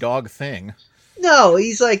do any dog thing. No,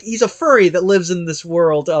 he's a furry that lives in this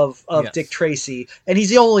world of Dick Tracy, and he's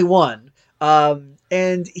the only one.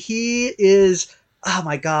 And he is, oh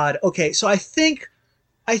my God. Okay, so I think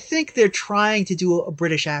they're trying to do a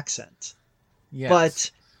British accent. Yes.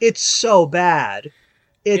 But it's so bad.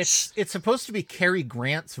 It's supposed to be Cary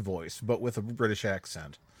Grant's voice, but with a British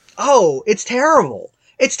accent. Oh, it's terrible.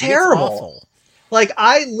 It's terrible. It's awful. Like,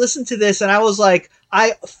 I listened to this and I was like,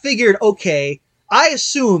 I figured, okay, I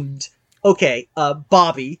assumed, okay,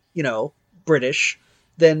 Bobby, British,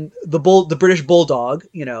 then the British bulldog,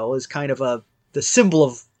 is kind of the symbol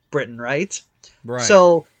of Britain, right? Right.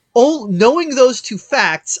 So, knowing those two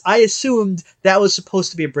facts, I assumed that was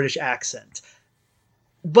supposed to be a British accent.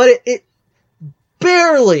 But it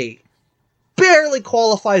barely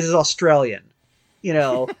qualifies as Australian.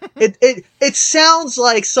 It sounds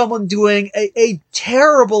like someone doing a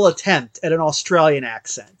terrible attempt at an Australian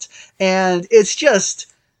accent. And it's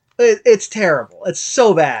just, it's terrible. It's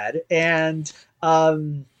so bad. And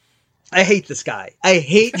I hate this guy. I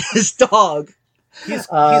hate this dog. He's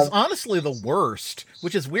honestly the worst,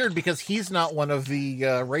 which is weird because he's not one of the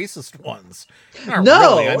racist ones. Not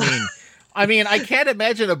No. really. I mean, I can't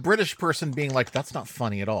imagine a British person being like, "That's not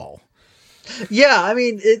funny at all." Yeah, I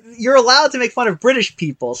mean, you're allowed to make fun of British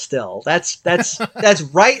people still. That's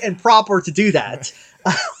right and proper to do that.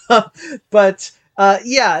 But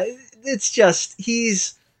yeah, it's just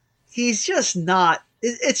he's just not.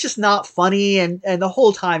 It's just not funny, and the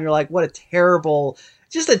whole time you're like, what a terrible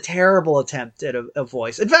attempt at a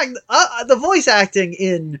voice. In fact, the voice acting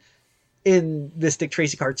in this Dick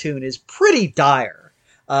Tracy cartoon is pretty dire.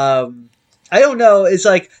 I don't know. It's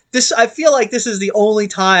like this. I feel like this is the only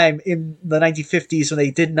time in the 1950s when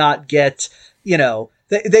they did not get,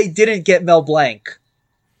 they didn't get Mel Blanc.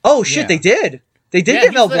 Oh shit, Yeah. they did. They did Yeah,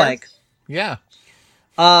 get Mel he's there. Blanc. Yeah.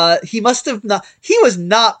 He must have not. He was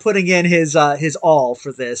not putting in his all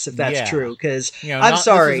for this, if that's Yeah. true. Because You know, I'm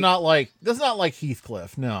sorry, This is not like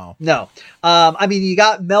Heathcliff. No. no. I mean, you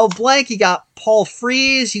got Mel Blanc, you got Paul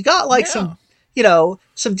Frees, you got like Yeah.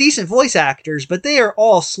 some decent voice actors, but they are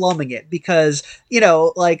all slumming it because,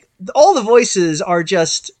 like all the voices are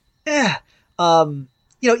just,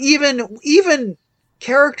 even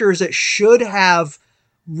characters that should have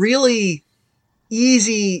really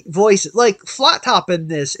easy voices, like Flat Top in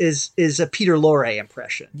this is a Peter Lorre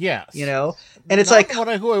impression. Yes. And it's Not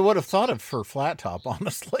like, who I would have thought of for Flat Top,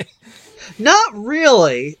 honestly. not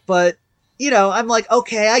really, but I'm like,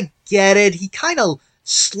 okay, I get it. He kind of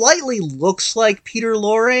slightly looks like Peter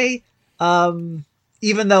Lorre,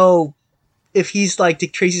 even though if he's like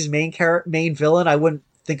Dick Tracy's main villain, I wouldn't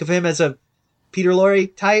think of him as a Peter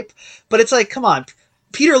Lorre type. But it's like, come on,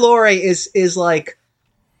 Peter Lorre is like,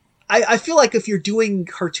 I feel like if you're doing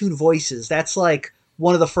cartoon voices, that's like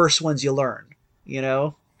one of the first ones you learn. That's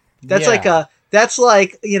Yeah. that's like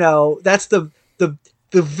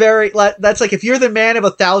the very, that's like if you're the man of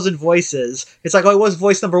 1,000 voices, it's like, oh, what's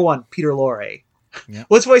voice number 1? Peter Lorre. Yeah.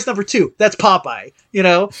 What's voice number 2? That's Popeye.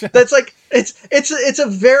 That's like it's a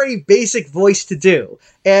very basic voice to do,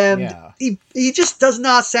 and Yeah. he just does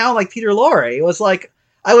not sound like Peter Lorre. It was like,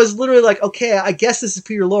 I was literally like, okay, I guess this is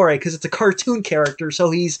Peter Lorre because it's a cartoon character,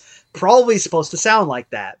 so he's probably supposed to sound like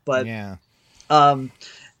that. But Yeah.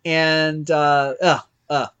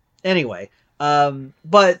 anyway,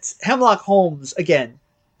 but Hemlock Holmes, again,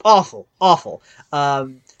 awful.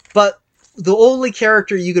 But the only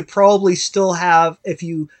character you could probably still have if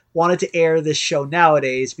you wanted to air this show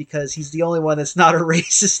nowadays, because he's the only one that's not a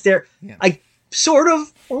racist there. Yeah.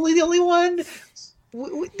 Only the only one.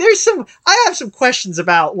 I have some questions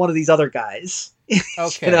about one of these other guys.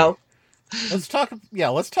 Okay. Let's talk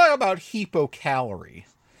about Hypocalorie.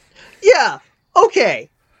 Yeah. Okay.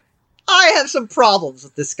 I have some problems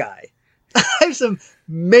with this guy. I have some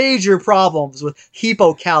major problems with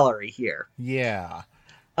Hypocalorie here. Yeah.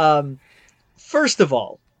 First of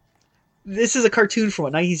all, this is a cartoon from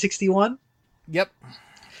 1961? Yep.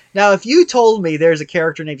 Now, if you told me there's a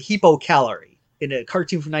character named Hypocalorie in a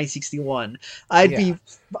cartoon from 1961, I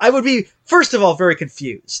would be, first of all, very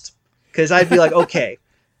confused. Because I'd be like, okay,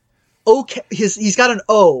 he's got an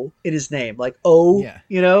O in his name, like O,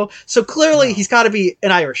 Yeah. So clearly he's got to be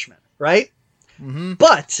an Irishman, right? Mm-hmm.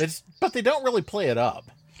 But they don't really play it up.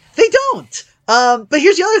 they don't. But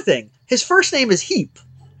here's the other thing: his first name is Heap,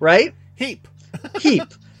 right? Heap.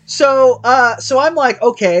 Heap. So I'm like,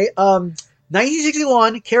 okay,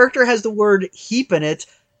 1961 character has the word heap in it.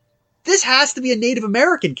 This has to be a Native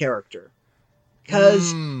American character,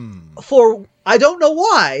 because I don't know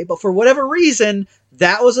why, but for whatever reason,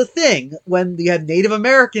 that was a thing when you had Native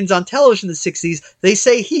Americans on television in the 60s. They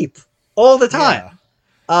say heap all the time.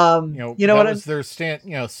 Their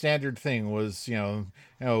standard thing was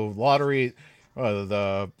lottery.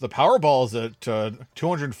 The Powerball's at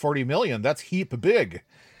 240 million. That's heap big.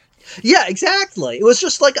 Yeah, exactly. It was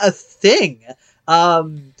just like a thing.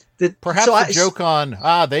 Perhaps a joke on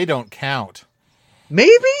they don't count.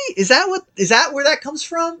 Maybe is that where that comes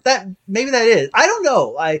from? Maybe that is. I don't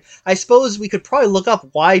know. I suppose we could probably look up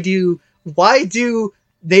why do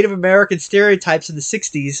Native American stereotypes in the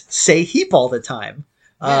 60s say heap all the time.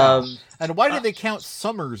 Yeah. And why did they count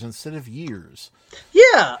summers instead of years?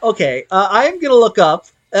 Yeah. Okay. I'm gonna look up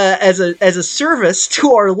as a service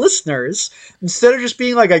to our listeners, instead of just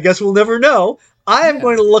being like, I guess we'll never know. I am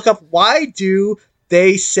going to look up, why do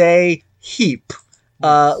they say heap?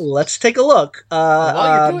 Let's take a look.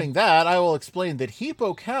 While you're doing that, I will explain that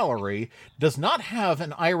Hypocalorie does not have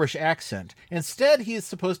an Irish accent. Instead, he is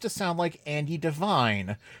supposed to sound like Andy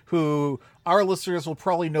Devine, who our listeners will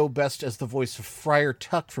probably know best as the voice of Friar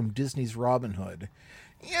Tuck from Disney's Robin Hood.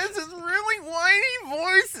 He has this really whiny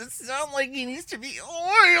voice that sounds like he needs to be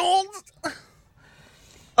oiled.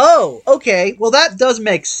 Oh, okay. Well, that does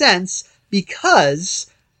make sense because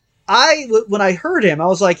when I heard him, I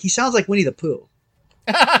was like, he sounds like Winnie the Pooh.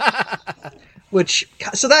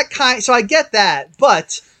 So I get that,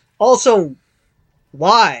 but also,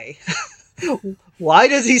 why? Why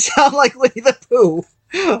does he sound like Winnie the Pooh?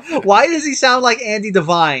 Why does he sound like Andy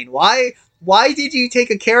Devine? Why did you take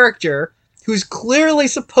a character who's clearly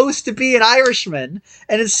supposed to be an Irishman,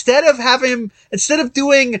 and instead of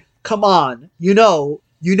doing, come on, you know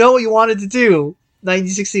what you wanted to do,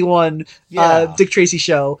 1961, Dick Tracy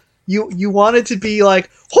Show, you wanted to be like,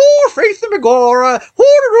 oh, Faith and Megara,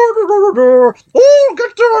 oh,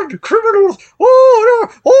 get the criminals,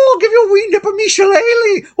 oh, give you a wee nip of me shillelagh,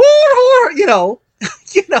 you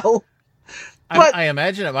know. But I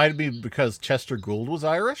imagine it might be because Chester Gould was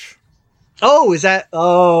Irish. Oh, is that?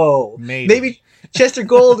 Oh, maybe Chester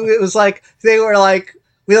Gould. It was like we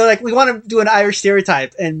want to do an Irish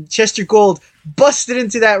stereotype, and Chester Gould busted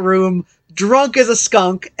into that room, drunk as a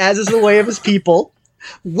skunk, as is the way of his people,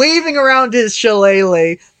 waving around his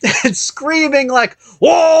shillelagh and screaming like,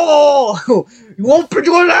 "Whoa! You won't be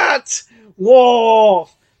doing that! Whoa!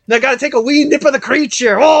 I gotta take a wee nip of the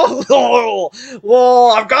creature. Oh,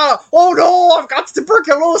 I've got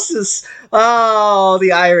tuberculosis. Oh,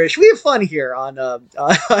 the Irish. We have fun here on a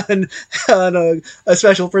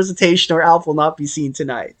special presentation, or Alf will not be seen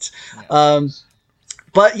tonight. Yeah.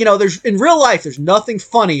 But there's in real life, there's nothing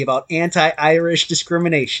funny about anti-Irish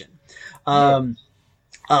discrimination. But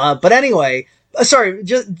anyway, sorry,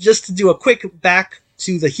 just to do a quick back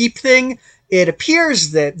to the heap thing. It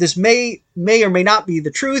appears that this may or may not be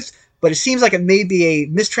the truth, but it seems like it may be a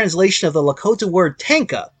mistranslation of the Lakota word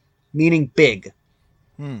tanka, meaning big.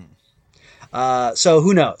 So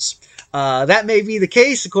who knows? That may be the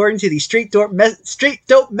case according to the straight dope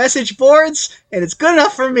message boards, and it's good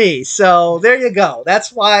enough for me. So there you go.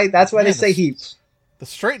 That's why they say heap. The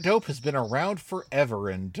straight dope has been around forever,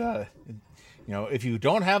 and if you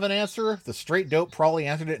don't have an answer, the straight dope probably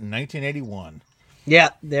answered it in 1981. Yeah,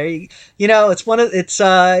 there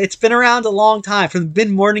it's been around a long time, from the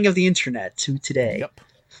mid-morning of the internet to today. Yep.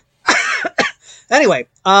 Anyway,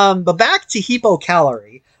 but back to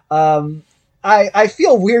Hypocalorie. I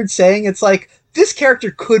feel weird saying it's like this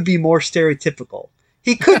character could be more stereotypical.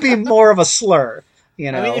 He could be more of a slur.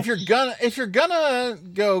 I mean, if you're gonna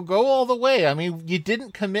go all the way, I mean, you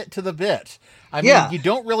didn't commit to the bit. I mean, you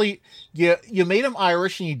don't really. You made him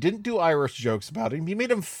Irish, and you didn't do Irish jokes about him. You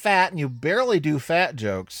made him fat, and you barely do fat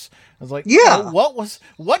jokes. I was like,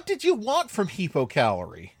 what did you want from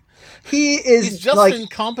Hypocalorie? He's just like an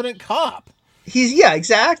incompetent cop.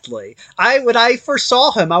 Exactly. When I first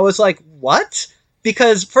saw him, I was like, what?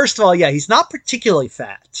 Because first of all, he's not particularly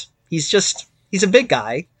fat. He's a big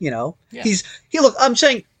guy, Yeah. I'm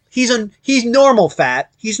saying he's normal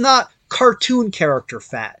fat. He's not cartoon character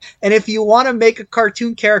fat. And if you want to make a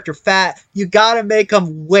cartoon character fat, you got to make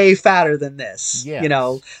him way fatter than this. Yes.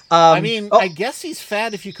 I guess he's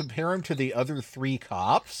fat if you compare him to the other three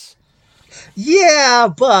cops. Yeah,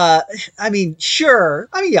 but I mean, sure.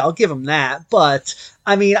 I mean, I'll give him that. But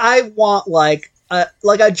I mean, I want like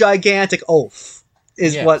a gigantic oaf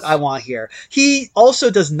is what I want here. He also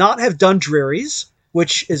does not have Dundreary's,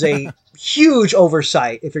 which is a huge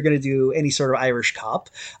oversight if you're going to do any sort of Irish cop.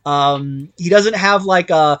 He doesn't have like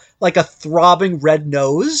a throbbing red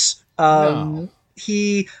nose. No.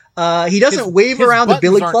 He doesn't wave around the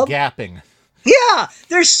billy club. Gapping. Yeah,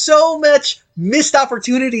 there's so much missed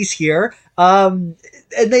opportunities here. And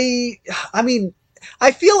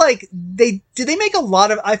I feel like they make a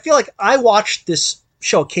lot of. I feel like I watched this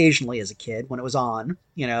show occasionally as a kid when it was on,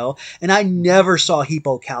 and I never saw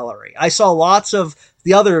Hypocalorie. I saw lots of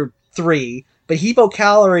the other three, but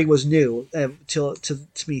Hypocalorie was new to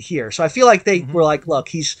me here. So I feel like they were like, look,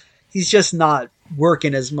 he's just not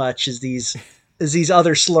working as much as these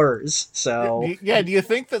other slurs. So yeah, do you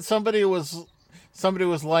think that somebody was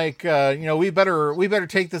like, we better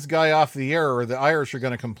take this guy off the air, or the Irish are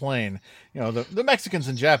going to complain. The Mexicans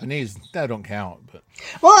and Japanese, that don't count. But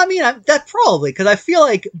well, I mean, that probably, because I feel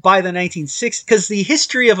like by the 1960s, because the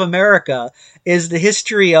history of America is the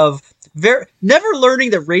history of never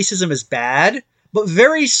learning that racism is bad, but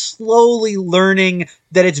very slowly learning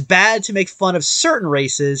that it's bad to make fun of certain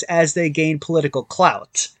races as they gain political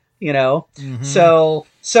clout. So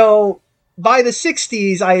by the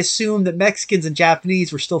 60s, I assume that Mexicans and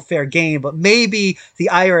Japanese were still fair game, but maybe the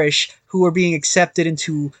Irish, who were being accepted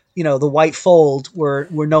into the white fold, were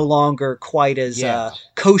no longer quite as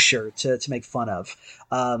kosher to make fun of.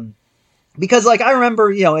 Because like I remember,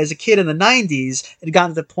 as a kid in the 90s, it had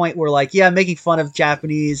gotten to the point where like, making fun of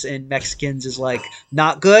Japanese and Mexicans is like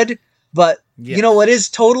not good. But you know what is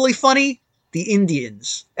totally funny? the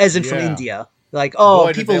Indians, as in from Yeah. India. Like, oh,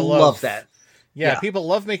 Boy, did people they love that. Yeah, Yeah. people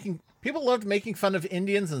loved making fun of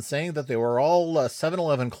Indians and saying that they were all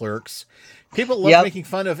 7-Eleven clerks. People loved Yep. making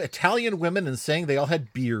fun of Italian women and saying they all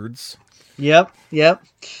had beards. Yep.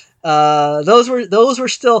 Those were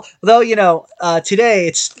still, though, today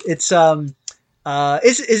it's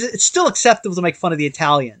still acceptable to make fun of the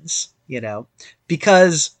Italians,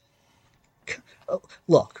 because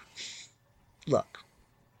look,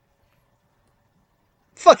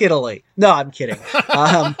 fuck Italy. No, I'm kidding.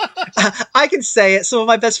 I can say it. Some of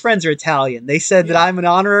my best friends are Italian. They said that I'm an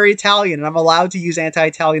honorary Italian and I'm allowed to use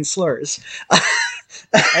anti-Italian slurs.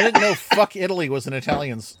 I didn't know "fuck Italy" was an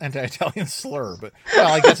anti-Italian slur, but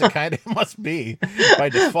well, I guess it kind of must be by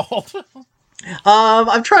default.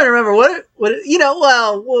 I'm trying to remember what do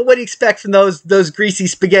you expect from those greasy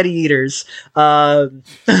spaghetti eaters? I'm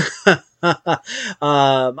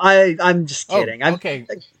just kidding. Okay,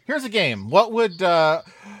 here's a game. What would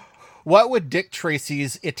Dick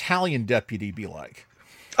Tracy's Italian deputy be like?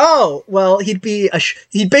 Oh, well, he'd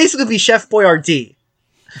basically be Chef Boyardee,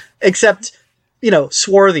 except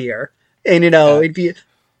swarthier, and he'd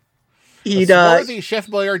swarthy Chef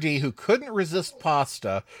Boyardee who couldn't resist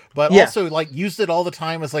pasta, but also used it all the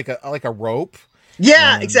time as like a rope.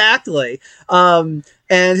 Yeah, exactly. And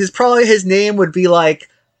his name would be like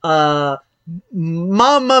Mamma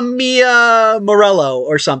Mia Morello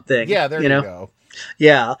or something. Yeah, there you go.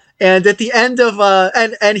 Yeah. And at the end of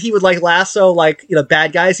and he would like lasso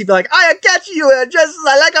bad guys. He'd be like, "I catch you just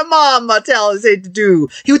like a mama tells it to do."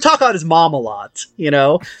 He would talk about his mom a lot,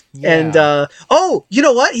 Yeah. And you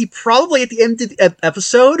know what? He probably at the end of the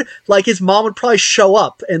episode, like his mom would probably show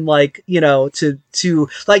up and to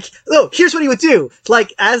like, oh, here's what he would do.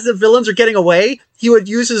 Like as the villains are getting away, he would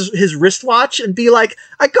use his wristwatch and be like,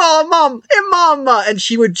 "I call mom, hey mama," and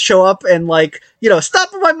she would show up and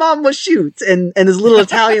stop or my mom will shoot. And his little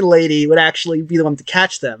Italian lady would actually be the one to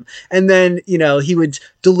catch them. And then, he would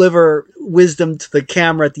deliver wisdom to the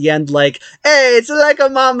camera at the end, like, "Hey, it's like a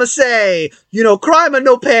mama say, crime and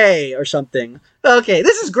no pay," or something. Okay,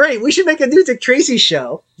 this is great. We should make a new Dick Tracy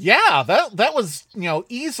show. Yeah, that was,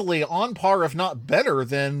 easily on par, if not better,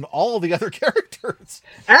 than all the other characters.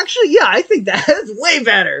 Actually, yeah, I think that's way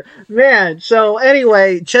better. Man, so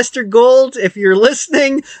anyway, Chester Gould, if you're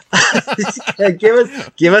listening,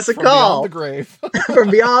 give us a call. From beyond the grave. From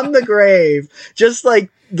beyond the grave. Just like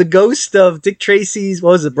the ghost of Dick Tracy's,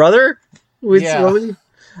 what was it, brother? What was he?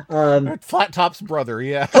 Flat Top's brother,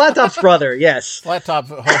 yeah. Flat Top's brother, yes. Flat Top,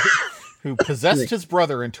 who possessed his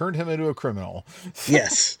brother and turned him into a criminal.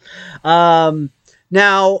 Yes. Now,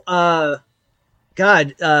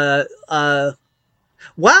 God,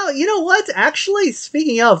 well, you know what? Actually,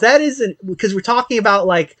 speaking of, that isn't, because we're talking about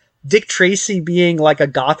like Dick Tracy being like a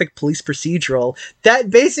gothic police procedural,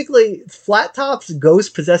 that basically Flat Top's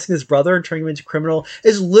ghost possessing his brother and turning him into a criminal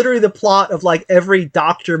is literally the plot of like every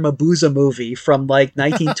Dr. Mabuse movie from like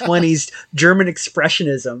 1920s German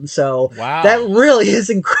expressionism. So that really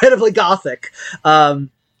is incredibly gothic.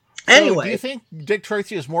 Anyway, do you think Dick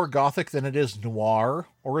Tracy is more gothic than it is noir,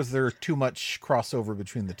 or is there too much crossover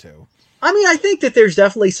between the two? I mean, I think that there's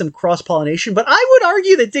definitely some cross-pollination, but I would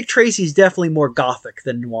argue that Dick Tracy is definitely more gothic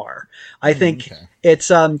than noir. I think it's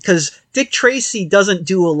because Dick Tracy doesn't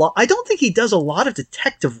do a lot. I don't think he does a lot of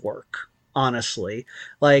detective work, honestly.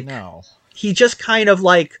 Like, no. He just kind of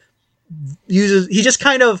like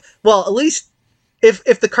well, at least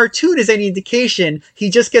if the cartoon is any indication,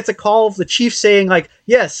 he just gets a call of the chief saying like,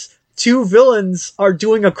 "Yes, 2 villains are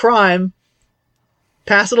doing a crime.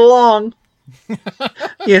 Pass it along."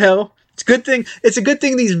 It's a good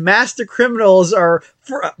thing these master criminals are,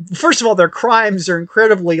 first of all, their crimes are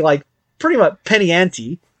incredibly like pretty much penny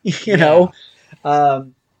ante, because I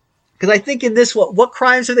think in this, what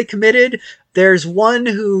crimes have they committed? There's one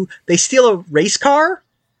who they steal a race car.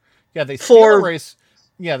 Yeah, they steal a race.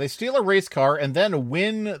 Yeah, they steal a race car and then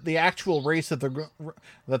win the actual race that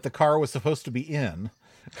the car was supposed to be in.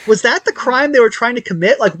 Was that the crime they were trying to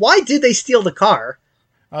commit? Like, why did they steal the car?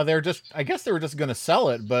 I guess they were just going to sell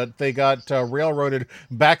it, but they got railroaded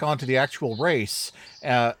back onto the actual race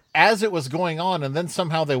as it was going on, and then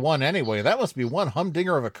somehow they won anyway. That must be one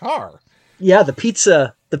humdinger of a car. Yeah, the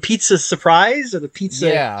pizza surprise or the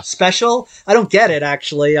pizza special. I don't get it,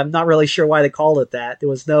 actually. I'm not really sure why they called it that. There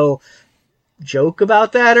was no joke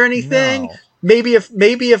about that or anything. No. Maybe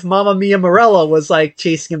if Mamma Mia Morella was like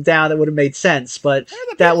chasing him down, that would have made sense, but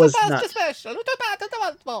that was not.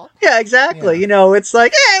 Yeah, exactly. Yeah. It's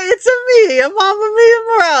like, hey, it's me, a Mamma Mia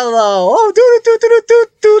Morello. Oh, do.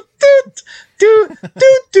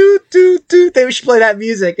 They should play that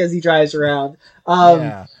music as he drives around.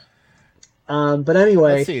 But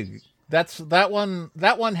anyway, let's see. that one.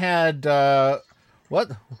 That one had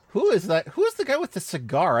what? Who is that? Who is the guy with the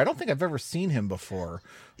cigar? I don't think I've ever seen him before.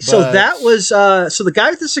 So that was so the guy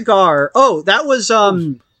with the cigar. Oh, that was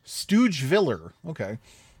Stooge Viller. Okay.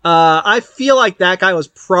 I feel like that guy was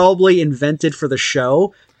probably invented for the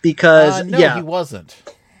show because no, yeah, he wasn't.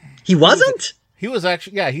 He wasn't? He was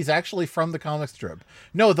actually, yeah, he's actually from the comic strip.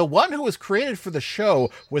 No, the one who was created for the show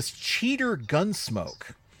was Cheater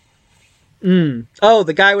Gunsmoke. Oh,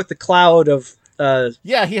 the guy with the cloud of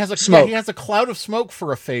yeah, he has a smoke. Yeah, he has a cloud of smoke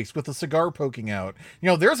for a face with a cigar poking out. You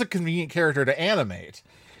know, there's a convenient character to animate.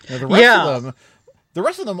 You know, the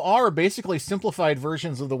rest of them are basically simplified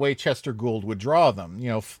versions of the way Chester Gould would draw them. You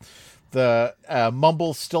know, the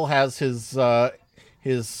Mumble still has his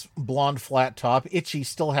blonde flat top. Itchy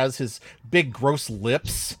still has his big gross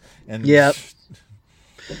lips, and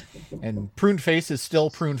and Prune Face is still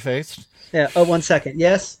prune faced. Yeah. Oh, 1 second.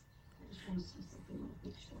 Yes.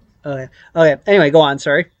 Okay. Anyway, go on.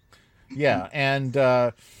 Sorry. Yeah, and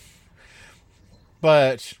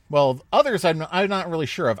but well, others I'm not really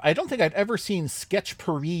sure of. I don't think I've ever seen Sketch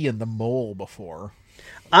Paris and the Mole before.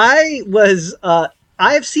 I've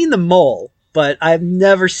seen the Mole, but I've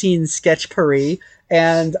never seen Sketch Paris,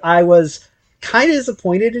 and I was kind of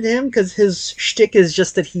disappointed in him because his shtick is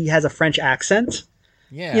just that he has a French accent.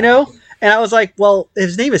 Yeah, you know. And I was like, well,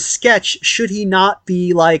 his name is Sketch. Should he not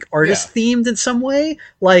be like artist themed in some way,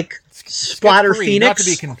 like Splatter Paris, Phoenix?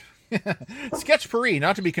 Sketch Paris,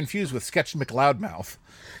 not to be confused with Sketch McLoudmouth.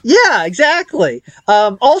 Yeah, exactly.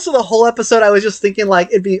 Also, the whole episode, I was just thinking like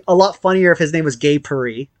it'd be a lot funnier if his name was Gay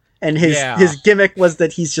Paris, and his gimmick was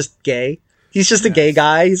that he's just gay. He's just a gay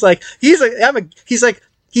guy. He's like be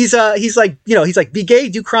gay,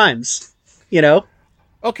 do crimes. You know.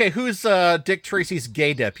 Okay, who's Dick Tracy's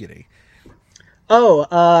gay deputy?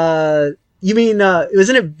 Oh, you mean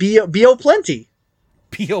isn't it B.O. Plenty?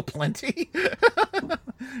 B.O. Plenty?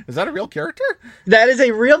 Is that a real character? That is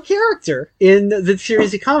a real character in the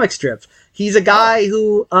series of comic strip. He's a guy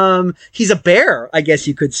who he's a bear, I guess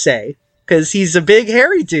you could say, because he's a big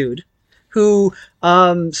hairy dude who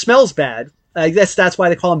smells bad. I guess that's why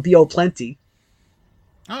they call him B.O. Plenty.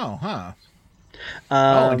 Oh, huh.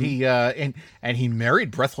 And he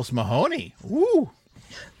married Breathless Mahoney. Woo.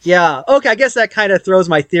 Yeah. Okay. I guess that kind of throws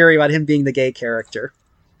my theory about him being the gay character.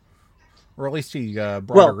 Or at least he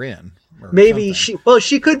brought her in. Maybe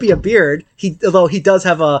she could be a beard. Although he does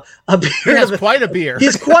have a beard. He has quite a beard.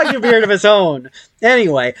 He's quite a beard of his own.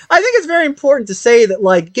 Anyway, I think it's very important to say that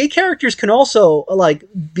like gay characters can also like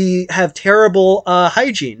have terrible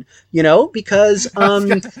hygiene. You know, because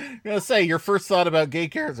I'm gonna say your first thought about gay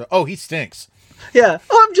characters. Oh, he stinks. Yeah,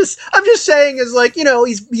 I'm just saying is like, you know,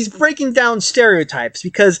 he's breaking down stereotypes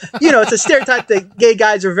because, you know, it's a stereotype that gay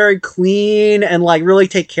guys are very clean and like really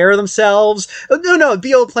take care of themselves. No,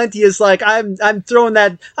 B.O. Plenty is like, I'm throwing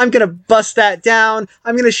that, I'm going to bust that down.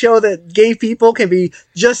 I'm going to show that gay people can be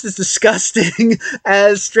just as disgusting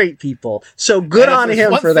as straight people. So good on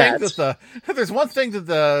him for that. If there's one thing that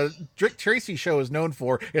the Dick Tracy Show is known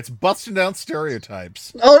for, it's busting down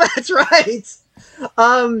stereotypes. Oh, that's right.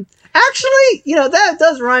 Actually, you know, that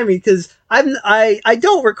does rhyme me because I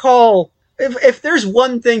don't recall if there's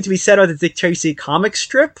one thing to be said about the Dick Tracy comic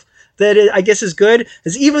strip that I guess is good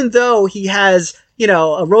is even though he has, you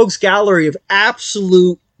know, a rogues gallery of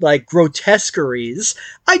absolute like grotesqueries,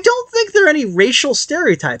 I don't think there are any racial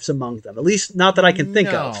stereotypes among them, at least not that I can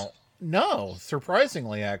think of. No,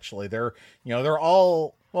 surprisingly, actually, they're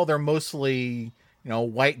mostly, you know,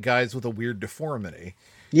 white guys with a weird deformity.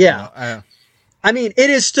 Yeah. You know, I mean, it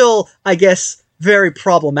is still, I guess, very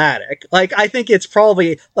problematic. Like, I think it's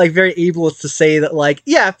probably, like, very ableist to say that, like,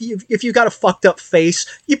 yeah, if you got a fucked up face,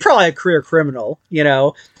 you're probably a career criminal, you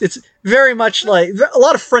know? It's very much, like, a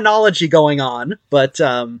lot of phrenology going on, but,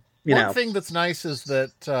 you know. One thing that's nice is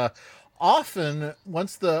that often,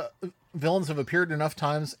 once the villains have appeared enough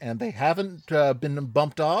times and they haven't been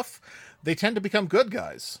bumped off, they tend to become good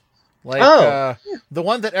guys. Like, the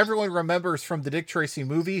one that everyone remembers from the Dick Tracy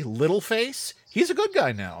movie, Littleface, he's a good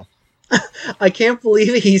guy now. I can't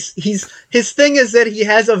believe it. His thing is that he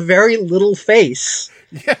has a very little face.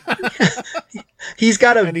 Yeah. He's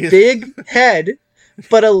got a big head,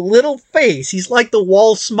 but a little face. He's like the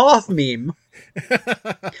Wall Smoth meme.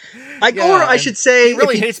 Or I should say... He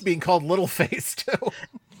really hates being called Littleface, too.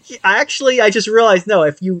 Actually, I just realized, no,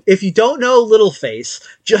 if you don't know Littleface,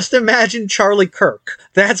 just imagine Charlie Kirk.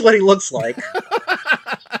 That's what he looks like.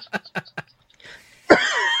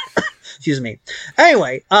 Excuse me.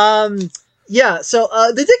 Anyway, yeah, so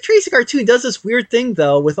the Dick Tracy cartoon does this weird thing,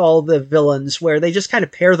 though, with all the villains, where they just kind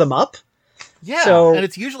of pair them up. Yeah, and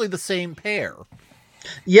it's usually the same pair.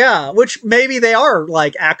 Yeah, which maybe they are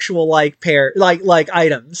like actual like like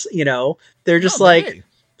items, you know. They're just like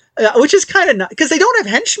which is kind of not because they don't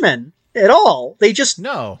have henchmen at all. They just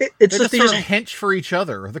no. It's they like just hench for each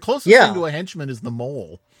other. The closest thing to a henchman is the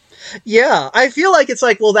mole. Yeah, I feel like it's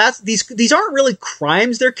like, well, that's these aren't really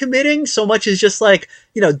crimes they're committing so much as just like,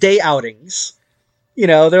 you know, day outings. You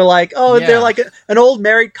know, they're like, they're like an old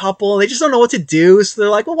married couple, and they just don't know what to do. So they're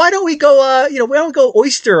like, well, why don't we go, why don't we go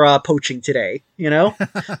oyster poaching today? You know,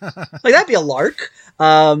 like that'd be a lark.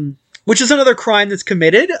 Which is another crime that's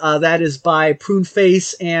committed. That is by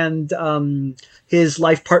Pruneface and his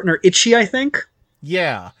life partner Itchy, I think.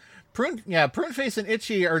 Yeah, Pruneface and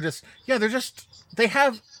Itchy are they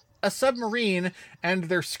have a submarine and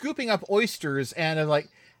they're scooping up oysters, and I'm like,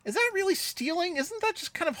 is that really stealing? Isn't that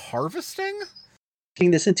just kind of harvesting?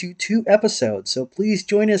 This into 2 episodes, so please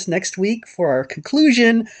join us next week for our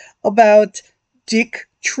conclusion about Dick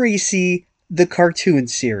Tracy, the cartoon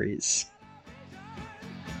series.